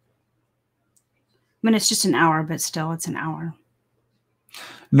mean, it's just an hour, but still, it's an hour.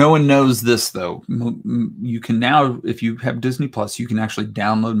 No one knows this, though. You can now, if you have Disney Plus, you can actually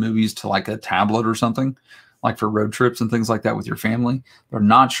download movies to like a tablet or something, like for road trips and things like that with your family. They're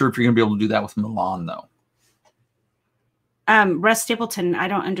not sure if you're going to be able to do that with Mulan, though. Russ Stapleton, I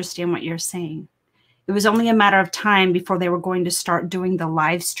don't understand what you're saying. It was only a matter of time before they were going to start doing the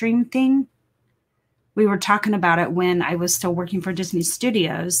live stream thing. We were talking about it when I was still working for Disney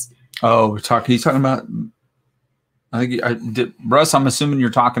Studios. Oh, he's talking about, I think I did. Russ, I'm assuming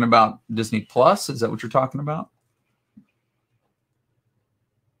you're talking about Disney Plus. Is that what you're talking about?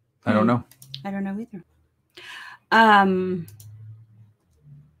 I don't know. I don't know either. I'm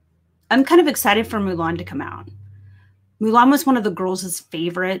kind of excited for Mulan to come out. Mulan was one of the girls'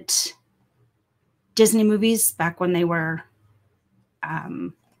 favorite Disney movies back when they were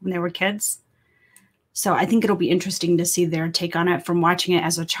kids. So I think it'll be interesting to see their take on it from watching it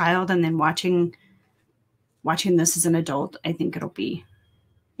as a child and then watching this as an adult. I think it'll be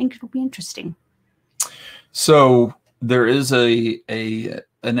interesting. So there is an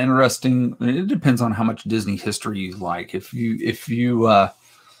interesting, it depends on how much Disney history you like. If you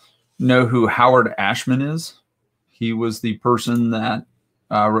know who Howard Ashman is, he was the person that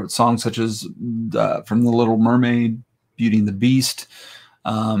wrote songs such as From the Little Mermaid, Beauty and the Beast.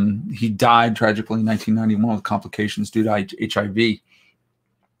 He died tragically in 1991 with complications due to HIV.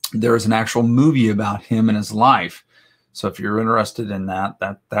 There is an actual movie about him and his life. So if you're interested in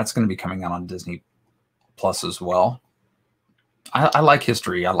that's going to be coming out on Disney Plus as well. I like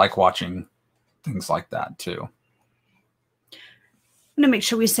history. I like watching things like that too. I'm going to make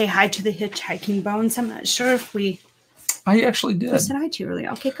sure we say hi to the hitchhiking bones. I'm not sure if I actually did. I said hi to you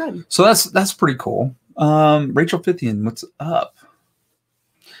earlier. Okay, good. So that's pretty cool. Rachel Fithian, what's up?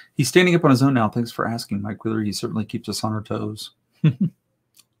 He's standing up on his own now. Thanks for asking, Mike Wheeler. He certainly keeps us on our toes.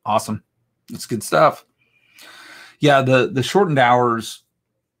 Awesome. It's good stuff. Yeah, the shortened hours,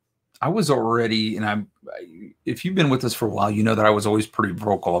 I was already, and if you've been with us for a while, you know that I was always pretty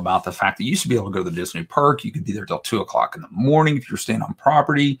vocal about the fact that you used to be able to go to the Disney park. You could be there till 2 o'clock in the morning if you're staying on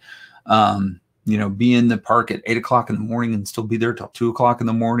property. Be in the park at 8 o'clock in the morning and still be there till 2 o'clock in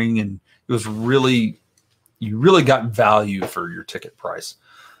the morning. And it was really you really got value for your ticket price.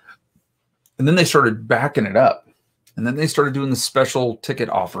 And then they started backing it up. And then they started doing the special ticket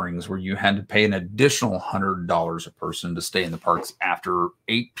offerings where you had to pay an additional $100 a person to stay in the parks after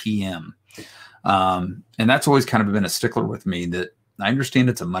 8 p.m. And that's always kind of been a stickler with me, that I understand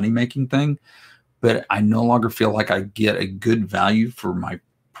it's a money-making thing, but I no longer feel like I get a good value for my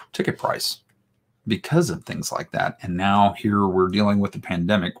ticket price because of things like that. And now here we're dealing with the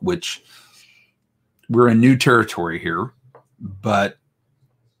pandemic, which we're in new territory here, but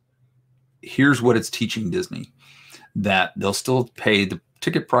here's what it's teaching Disney, that they'll still pay the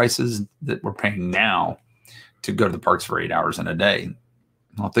ticket prices that we're paying now to go to the parks for 8 hours in a day.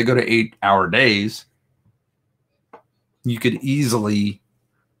 Well, if they go to 8-hour days, you could easily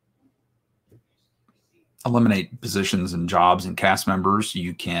eliminate positions and jobs and cast members.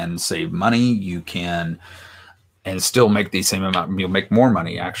 You can save money. You can, and still make the same amount. You'll make more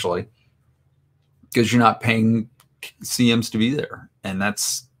money, actually, because you're not paying CMs to be there. And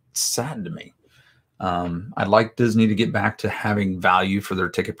that's sad to me. I'd like Disney to get back to having value for their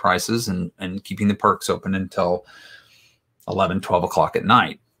ticket prices and keeping the parks open until 11, 12 o'clock at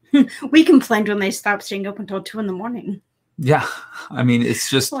night. We complained when they stopped staying open until 2 in the morning. Yeah. I mean, it's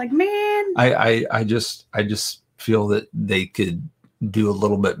just like, man, I just feel that they could do a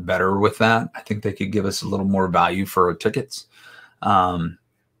little bit better with that. I think they could give us a little more value for our tickets,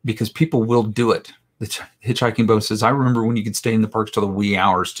 because people will do it. The Hitchhiking Boat says, I remember when you could stay in the parks till the wee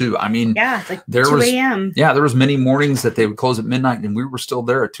hours too. I mean, yeah, it's like there 2 was, a.m. Yeah, there was many mornings that they would close at midnight and we were still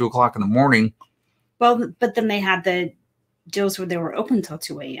there at 2 o'clock in the morning. Well, but then they had the deals where they were open till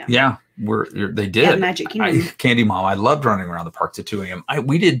 2 a.m. Yeah, they did. Yeah, Magic Kingdom. Candy Mom, I loved running around the parks at 2 a.m.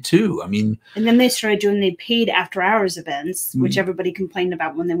 We did too. I mean, and then they started doing the paid after hours events, which everybody complained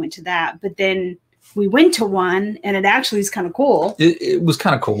about when they went to that. But then we went to one, and it actually is kind of cool. It was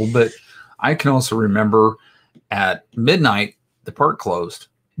kind of cool, but I can also remember at midnight the park closed.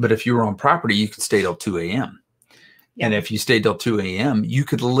 But if you were on property, you could stay till 2 a.m. Yep. And if you stayed till 2 a.m., you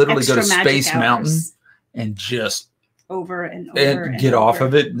could literally go to Space Mountain and just over and over and get off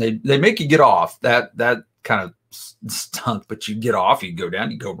of it. They make you get off. That kind of stunk, but you get off, you go down,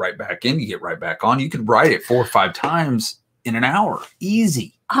 you go right back in, you get right back on. You could ride it 4 or 5 times in an hour,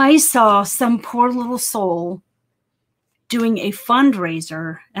 easy. I saw some poor little soul doing a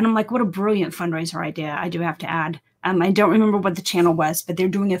fundraiser, and I'm like, what a brilliant fundraiser idea. I do have to add. I don't remember what the channel was, but they're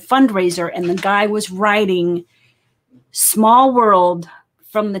doing a fundraiser, and the guy was riding Small World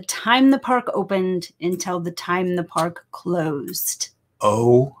from the time the park opened until the time the park closed.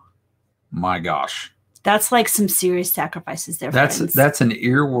 Oh my gosh. That's like some serious sacrifices there. That's an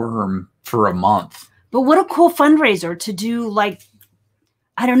earworm for a month. But what a cool fundraiser to do. Like,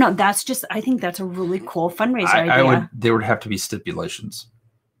 I don't know. That's just, I think that's a really cool fundraiser idea. There would have to be stipulations.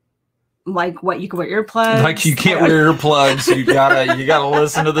 Like what, you can wear earplugs? Like you can't wear earplugs. You gotta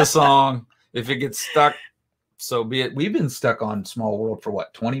listen to the song. If it gets stuck, so be it. We've been stuck on Small World for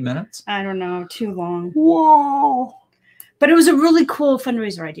what, 20 minutes? I don't know, too long. Whoa. But it was a really cool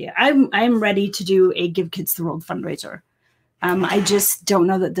fundraiser idea. I'm ready to do a Give Kids the World fundraiser. I just don't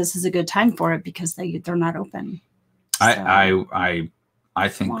know that this is a good time for it because they're not open. So. I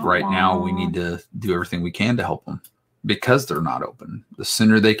think right now we need to do everything we can to help them because they're not open. The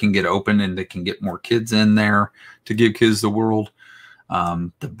sooner they can get open and they can get more kids in there to give kids the world,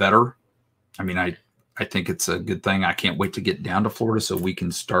 the better. I mean, I think it's a good thing. I can't wait to get down to Florida so we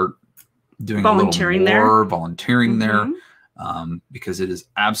can start doing volunteering there, because it is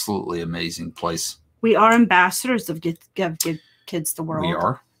absolutely amazing place. We are ambassadors of Give Kids the World. We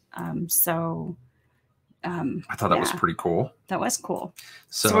are. I thought that was pretty cool. That was cool.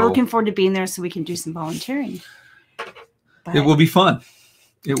 So we're looking forward to being there so we can do some volunteering. But it will be fun.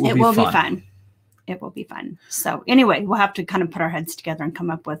 It will be fun. It will be fun. So anyway, we'll have to kind of put our heads together and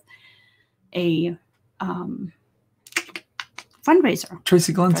come up with a fundraiser.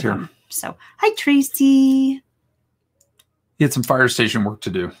 Tracy Glenn's here. So hi, Tracy. You had some fire station work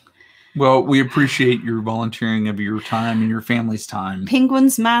to do. Well, we appreciate your volunteering of your time and your family's time.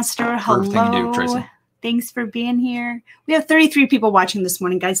 Penguins Master, hello. Everything you do, Tracy. Thanks for being here. We have 33 people watching this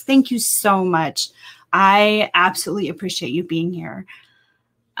morning, guys. Thank you so much. I absolutely appreciate you being here.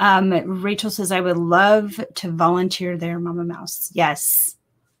 Rachel says, I would love to volunteer there, Mama Mouse. Yes.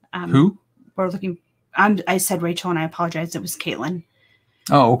 Who? We're looking. I said Rachel, and I apologize. It was Caitlin.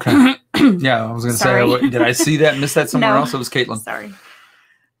 Oh, okay. Yeah, I was going to say, did I see that? Miss that somewhere else? It was Caitlin. Sorry.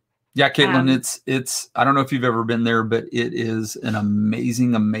 Yeah, Caitlin, it's I don't know if you've ever been there, but it is an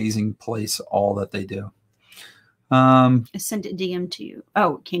amazing, amazing place, all that they do. I sent a DM to you.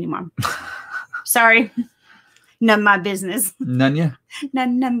 Oh, Candy Mom. Sorry. None of my business. None ya?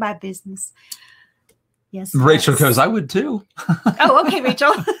 None of my business. Yes. Rachel goes, I would too. Oh, okay,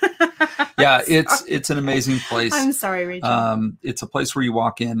 Rachel. Yeah, it's an amazing place. I'm sorry, Rachel. It's a place where you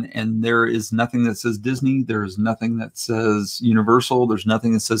walk in and there is nothing that says Disney. There's nothing that says Universal. There's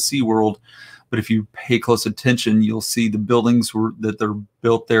nothing that says SeaWorld. But if you pay close attention, you'll see the buildings that they're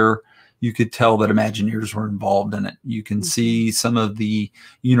built there. You could tell that Imagineers were involved in it. You can see some of the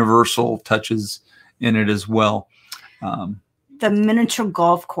Universal touches in it as well. The miniature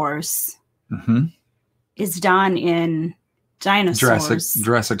golf course is done in dinosaurs.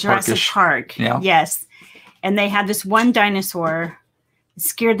 Jurassic Park. Yeah. Yes. And they had this one dinosaur that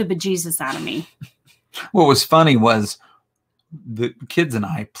scared the bejesus out of me. What was funny was the kids and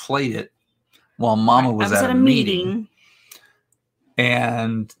I played it while Mama was at a meeting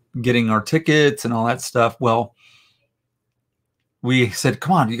and getting our tickets and all that stuff. Well, we said,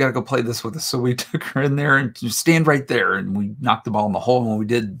 come on, you got to go play this with us. So we took her in there and just stand right there. And we knocked the ball in the hole. And when we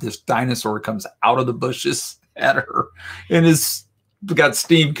did, this dinosaur comes out of the bushes at her and is got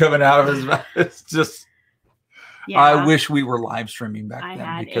steam coming out of his mouth. It's just, I wish we were live streaming back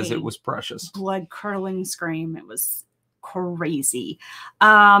then because it was precious. Blood curdling scream. It was crazy.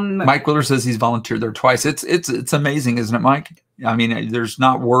 Mike Willer says he's volunteered there twice. It's amazing, isn't it, Mike? I mean, there's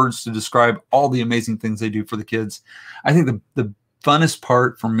not words to describe all the amazing things they do for the kids. I think the funnest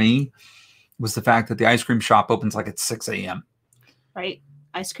part for me was the fact that the ice cream shop opens like at 6 a.m. Right.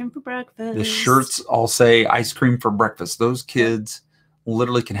 Ice cream for breakfast. The shirts all say ice cream for breakfast. Those kids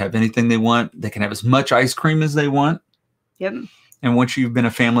literally can have anything they want. They can have as much ice cream as they want. Yep. And once you've been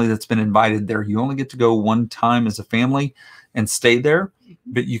a family that's been invited there, you only get to go one time as a family and stay there,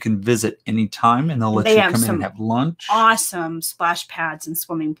 but you can visit anytime and they'll let you come in and have lunch. Awesome splash pads and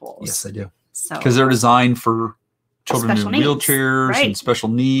swimming pools. Yes, they do. So because they're designed for children in wheelchairs right. and special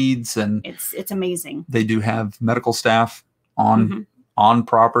needs, and it's amazing. They do have medical staff on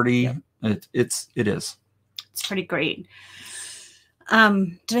property. Yep. It is. It's pretty great.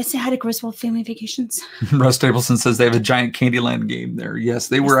 Did I say hi to Griswold Family Vacations? Russ Stapleton says they have a giant Candyland game there. Yes,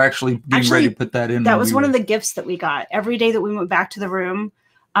 they were actually getting ready to put that in. That was one of the gifts that we got every day that we went back to the room.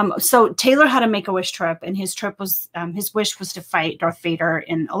 So Taylor had a Make-A-Wish trip, and his trip was his wish was to fight Darth Vader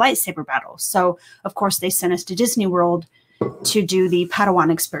in a lightsaber battle. So of course they sent us to Disney World to do the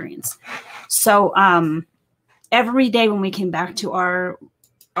Padawan experience. So every day when we came back to our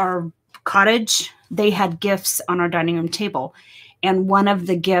cottage, they had gifts on our dining room table. And one of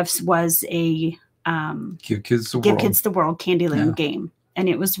the gifts was a Give Kids the World Candyland game. And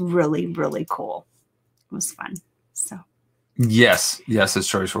it was really, really cool. It was fun. So yes, it's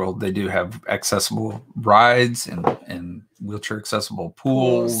Choice World. They do have accessible rides and wheelchair accessible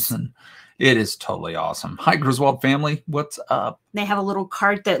pools. And it is totally awesome. Hi, Griswold family. What's up? They have a little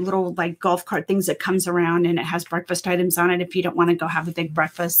cart, little like golf cart things that comes around, and it has breakfast items on it if you don't want to go have a big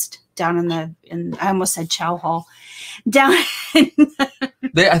breakfast down in I almost said chow hall. Down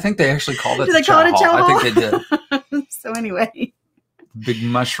I think they actually called it Do they call it a chow hall? I think they did. So anyway. Big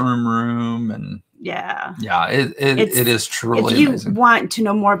mushroom room and it is truly amazing. If you want to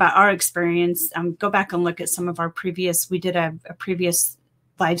know more about our experience, go back and look at some of our we did a previous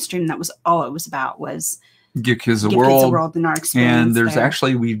live stream that was all it was about was Give Kids the World and our experience. And there's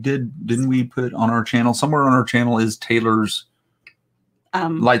actually didn't we put on our channel, somewhere on our channel is Taylor's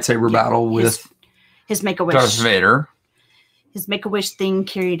lightsaber battle with his Make-A-Wish Darth Vader. His Make-A-Wish thing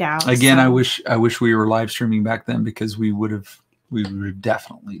carried out. Again, I wish we were live streaming back then because we would have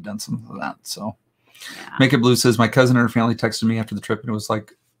definitely done some of that. So Make It Blue says my cousin and her family texted me after the trip and it was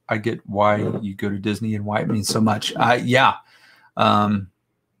like, I get why you go to Disney and why it means so much.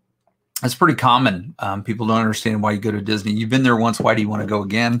 It's pretty common. People don't understand why you go to Disney. You've been there once. Why do you want to go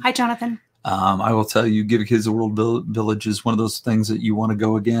again? Hi, Jonathan. I will tell you, Give Kids the World Village is one of those things that you want to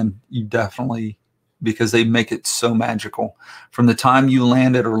go again. You definitely, because they make it so magical. From the time you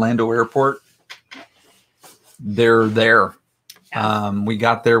land at Orlando Airport, they're there. Yeah. We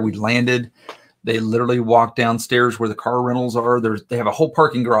got there, we landed. They literally walk downstairs where the car rentals are. They have a whole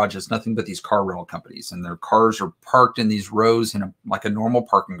parking garage. It's nothing but these car rental companies, and their cars are parked in these rows in like a normal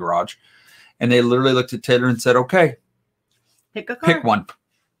parking garage. And they literally looked at Taylor and said, "Okay, pick one."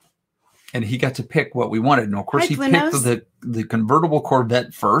 And he got to pick what we wanted. And of course, he picked the convertible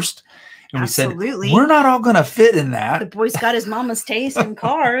Corvette first. And we said, "We're not all going to fit in that." The boy's got his mama's taste in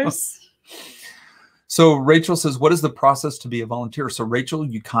cars. So Rachel says, what is the process to be a volunteer? So Rachel,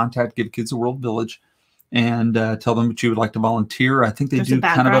 you contact Give Kids the World Village and tell them that you would like to volunteer. I think they do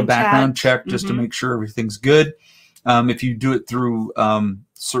kind of a background check just to make sure everything's good. If you do it through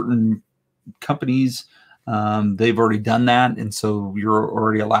certain companies, they've already done that. And so you're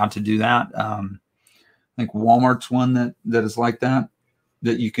already allowed to do that. I think Walmart's one that is like that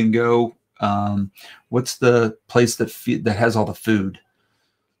you can go. What's the place that has all the food?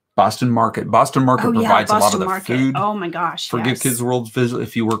 Boston Market. Boston Market provides a lot of the food. Oh my gosh! For Give Kids the World visit.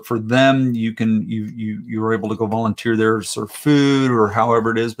 If you work for them, you're able to go volunteer there to serve food or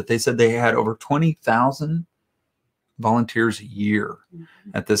however it is. But they said they had over 20,000 volunteers a year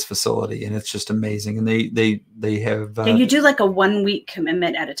at this facility, and it's just amazing. And they have. You do like a 1 week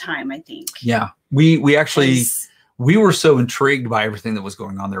commitment at a time, I think. Yeah, we actually we were so intrigued by everything that was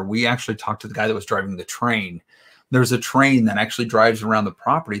going on there. We actually talked to the guy that was driving the train. There's a train that actually drives around the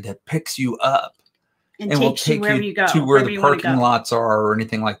property that picks you up and will take you wherever you go, to where the parking lots are or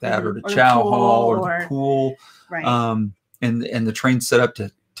anything like that, or the chow hall or the pool. Right. And the train's set up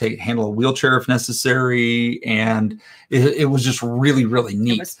to handle a wheelchair if necessary. And it was just really, really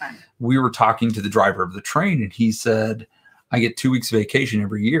neat. It was fun. We were talking to the driver of the train, and he said, I get 2 weeks vacation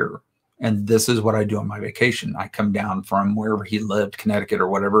every year. And this is what I do on my vacation. I come down from wherever he lived, Connecticut or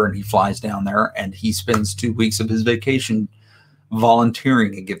whatever, and he flies down there, and he spends 2 weeks of his vacation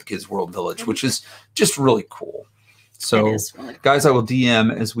volunteering at Give the Kids World Village, which is just really cool. So, really cool. Guys, I will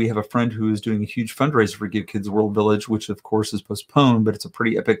DM, as we have a friend who is doing a huge fundraiser for Give Kids World Village, which of course is postponed, but it's a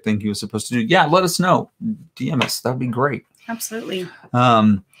pretty epic thing he was supposed to do. Yeah, let us know. DM us. That would be great. Absolutely.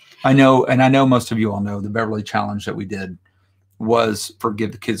 I know most of you all know the Beverly Challenge that we did was for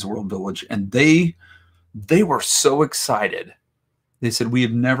Give the Kids World Village, and they were so excited. They said, we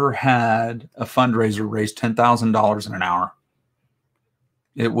have never had a fundraiser raise $10,000 in an hour.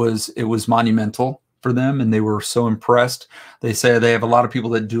 It was monumental for them, and they were so impressed. They say they have a lot of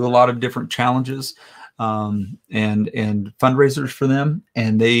people that do a lot of different challenges and fundraisers for them,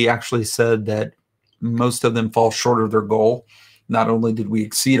 and they actually said that most of them fall short of their goal. Not only did we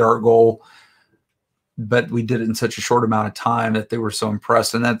exceed our goal, but we did it in such a short amount of time that they were so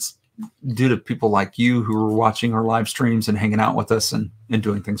impressed. And that's due to people like you who are watching our live streams and hanging out with us and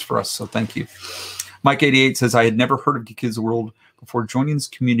doing things for us. So thank you. Mike88 says, I had never heard of Give Kids World before joining this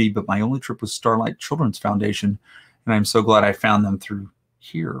community, but my only trip was Starlight Children's Foundation, and I'm so glad I found them through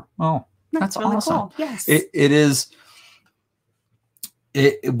here. Oh, that's really awesome. Cool. Yes.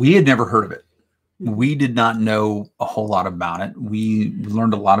 We had never heard of it. We did not know a whole lot about it. We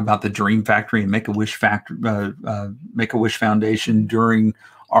learned a lot about the Dream Factory and Make-A-Wish Foundation during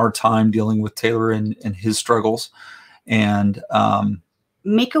our time dealing with Taylor and his struggles. And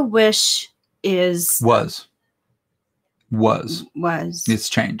Make-A-Wish was it's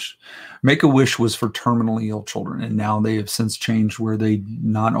changed. Make-A-Wish was for terminally ill children, and now they have since changed where they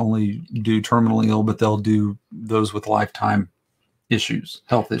not only do terminally ill, but they'll do those with lifetime issues,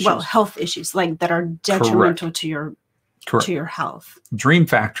 health issues. Well, health issues like that are detrimental to your health. Dream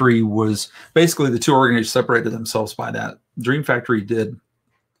Factory was basically, the two organizations separated themselves by that. Dream Factory did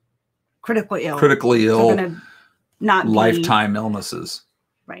critically ill, not lifetime illnesses.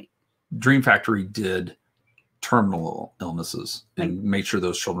 Right. Dream Factory did terminal illnesses and make sure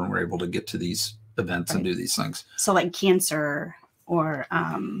those children were able to get to these events and do these things. So like cancer or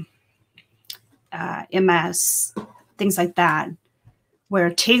MS, things like that. Where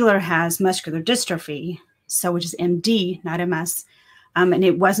Taylor has muscular dystrophy, so which is MD, not MS, and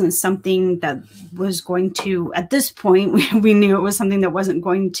it wasn't something that was going to, at this point, we knew it was something that wasn't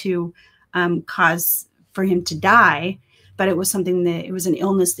going to cause for him to die, but it was something that, it was an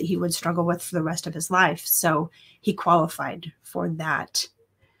illness that he would struggle with for the rest of his life. So he qualified for that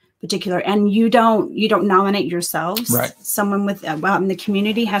particular, and you don't nominate yourselves. Right. Someone with in the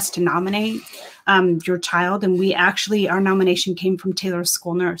community has to nominate your child, and our nomination came from Taylor's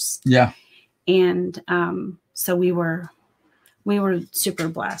school nurse. Yeah. And so we were super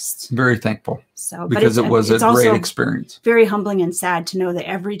blessed. Very thankful. So because it was a great experience. Very humbling and sad to know that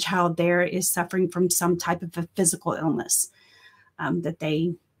every child there is suffering from some type of a physical illness that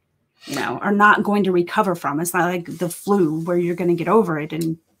they, are not going to recover from. It's not like the flu where you're going to get over it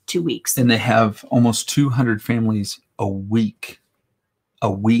in 2 weeks. And they have almost 200 families a week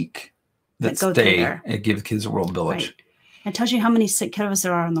that stay at Give Kids World Village. Right. It tells you how many sick kiddos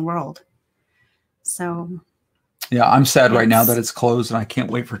there are in the world. So yeah, I'm sad right now that it's closed, and I can't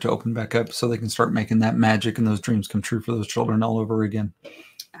wait for it to open back up so they can start making that magic and those dreams come true for those children all over again.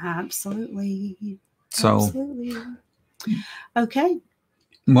 Absolutely. So, absolutely. Okay.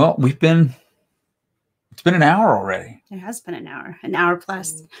 Well, it's been an hour already. It has been an hour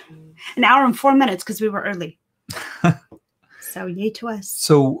plus, an hour and 4 minutes because we were early. So yay to us.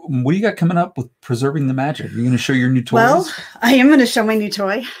 So what do you got coming up with Preserving the Magic? Are you going to show your new toys? Well, I am going to show my new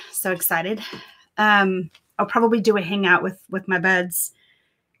toy. So excited. I'll probably do a hangout with my buds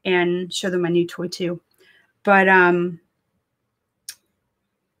and show them my new toy too. But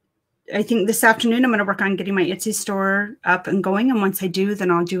I think this afternoon I'm going to work on getting my Etsy store up and going. And once I do,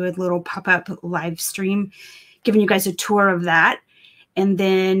 then I'll do a little pop-up live stream, giving you guys a tour of that. And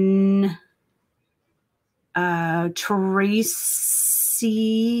then Tracy,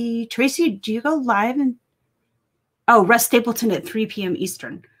 do you go live? Russ Stapleton at 3 p.m.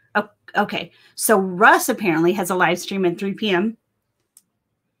 Eastern. Oh, okay. So Russ apparently has a live stream at 3 p.m.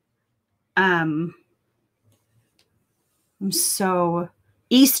 So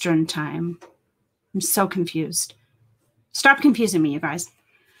Eastern time. I'm so confused. Stop confusing me, you guys.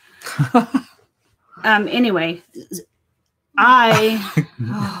 Anyway,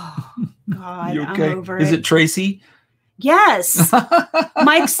 oh God, You okay? I'm over Is it Tracy? Yes.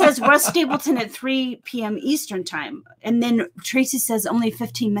 Mike says Russ Stapleton at 3 p.m. Eastern time. And then Tracy says only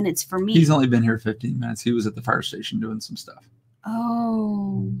 15 minutes for me. He's only been here 15 minutes. He was at the fire station doing some stuff.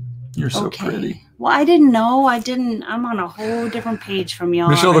 Oh. You're so pretty. Well, I didn't know. I'm on a whole different page from y'all.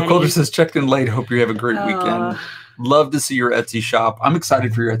 Michelle already. the Quilter says, checked in late. Hope you have a great weekend. Love to see your Etsy shop. I'm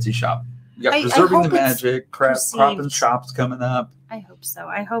excited for your Etsy shop. You got Preserving the Magic, Crop and Shops coming up. I hope so.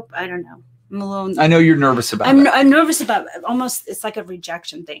 I don't know. I'm a little. I know you're nervous about it. I'm nervous about almost. It's like a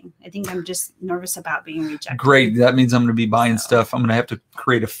rejection thing. I think I'm just nervous about being rejected. Great. That means I'm going to be buying stuff. I'm going to have to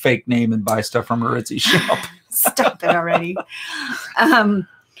create a fake name and buy stuff from her Etsy shop. Stop it already.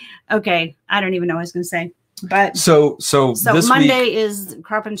 Okay. I don't even know what I was going to say. But so this Monday week, is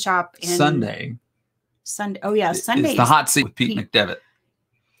Crop and Shop. And Sunday. Oh yeah, Sunday. It's the hot seat with Pete McDevitt.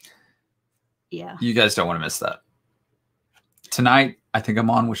 Yeah. You guys don't want to miss that. Tonight, I think I'm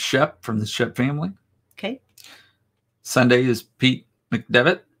on with Shep from the Shep family. Okay. Sunday is Pete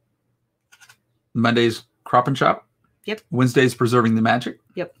McDevitt. Monday's Crop and Shop. Yep. Wednesday's Preserving the Magic.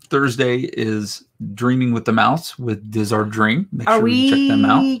 Yep. Thursday is Dreaming with the Mouse with Diz Our Dream. Make Are sure we you check them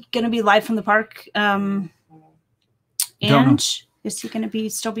out. going to be live from the park? And is he going to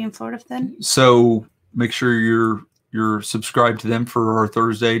still be in Florida then? So make sure you're subscribed to them for our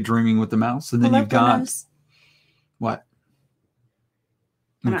Thursday Dreaming with the Mouse. And then you've got what?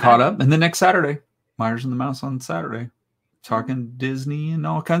 I'm caught up. And then next Saturday, Meyers and the Mouse on Saturday. Talking Disney and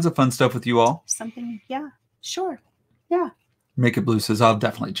all kinds of fun stuff with you all. Something, yeah, sure. Yeah. Make It Blue says, I'll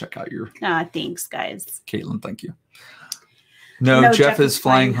definitely check out your. Thanks, guys. Caitlin, thank you. No, Jeff is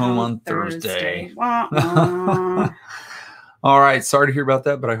flying home on Thursday. Wah-wah. All right. Sorry to hear about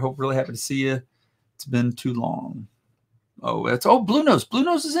that, but I hope really happy to see you. It's been too long. Blue Nose. Blue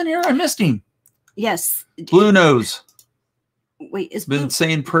Nose is in here. I missed him. Yes. Blue Nose. Wait, been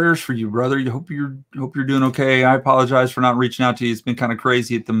saying prayers for you, brother. Hope you're doing okay. I apologize for not reaching out to you. It's been kind of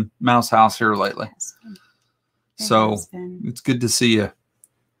crazy at the mouse house here lately. So it's good to see you.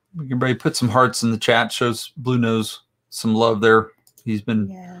 Everybody put some hearts in the chat. Shows Blue Nose some love there. He's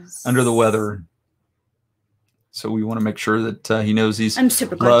been under the weather. So we want to make sure that he knows he's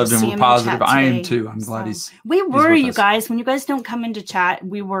loved and we're positive. I am too. I'm glad he's. We worry, you guys. When you guys don't come into chat,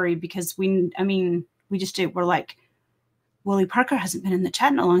 we worry because we just do. We're like, Willie Parker hasn't been in the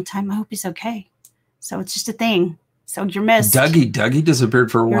chat in a long time. I hope he's okay. So it's just a thing. So you're missed. Dougie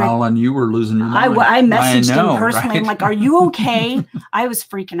disappeared for a while and you were losing your mind. I messaged him personally. Right? I'm like, are you okay? I was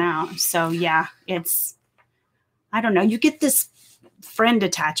freaking out. So yeah, I don't know. You get this friend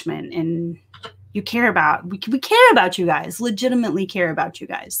attachment and you care about, we care about you guys, legitimately care about you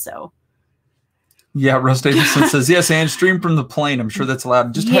guys. So. Yeah, Russ Davidson says, yes, and stream from the plane. I'm sure that's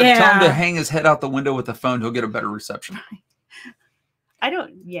allowed. Just tell him to hang his head out the window with the phone. He'll get a better reception.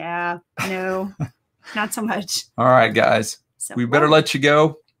 No, not so much. All right, guys. So, we better let you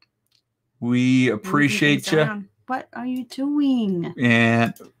go. We appreciate you. What are you doing?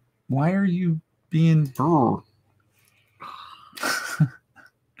 And why are you being brr?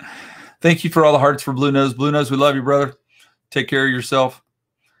 Thank you for all the hearts for Blue Nose. Blue Nose, we love you, brother. Take care of yourself.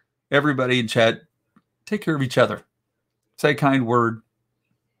 Everybody in chat, take care of each other. Say a kind word.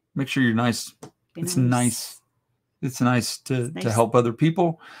 Make sure you're nice. It's nice. It's nice to help other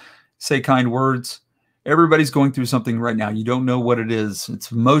people. Say kind words. Everybody's going through something right now. You don't know what it is.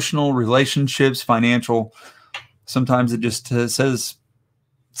 It's emotional, relationships, financial. Sometimes it just says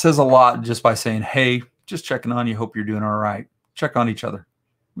a lot just by saying, hey, just checking on you. Hope you're doing all right. Check on each other.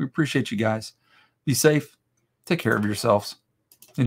 We appreciate you guys. Be safe. Take care of yourselves.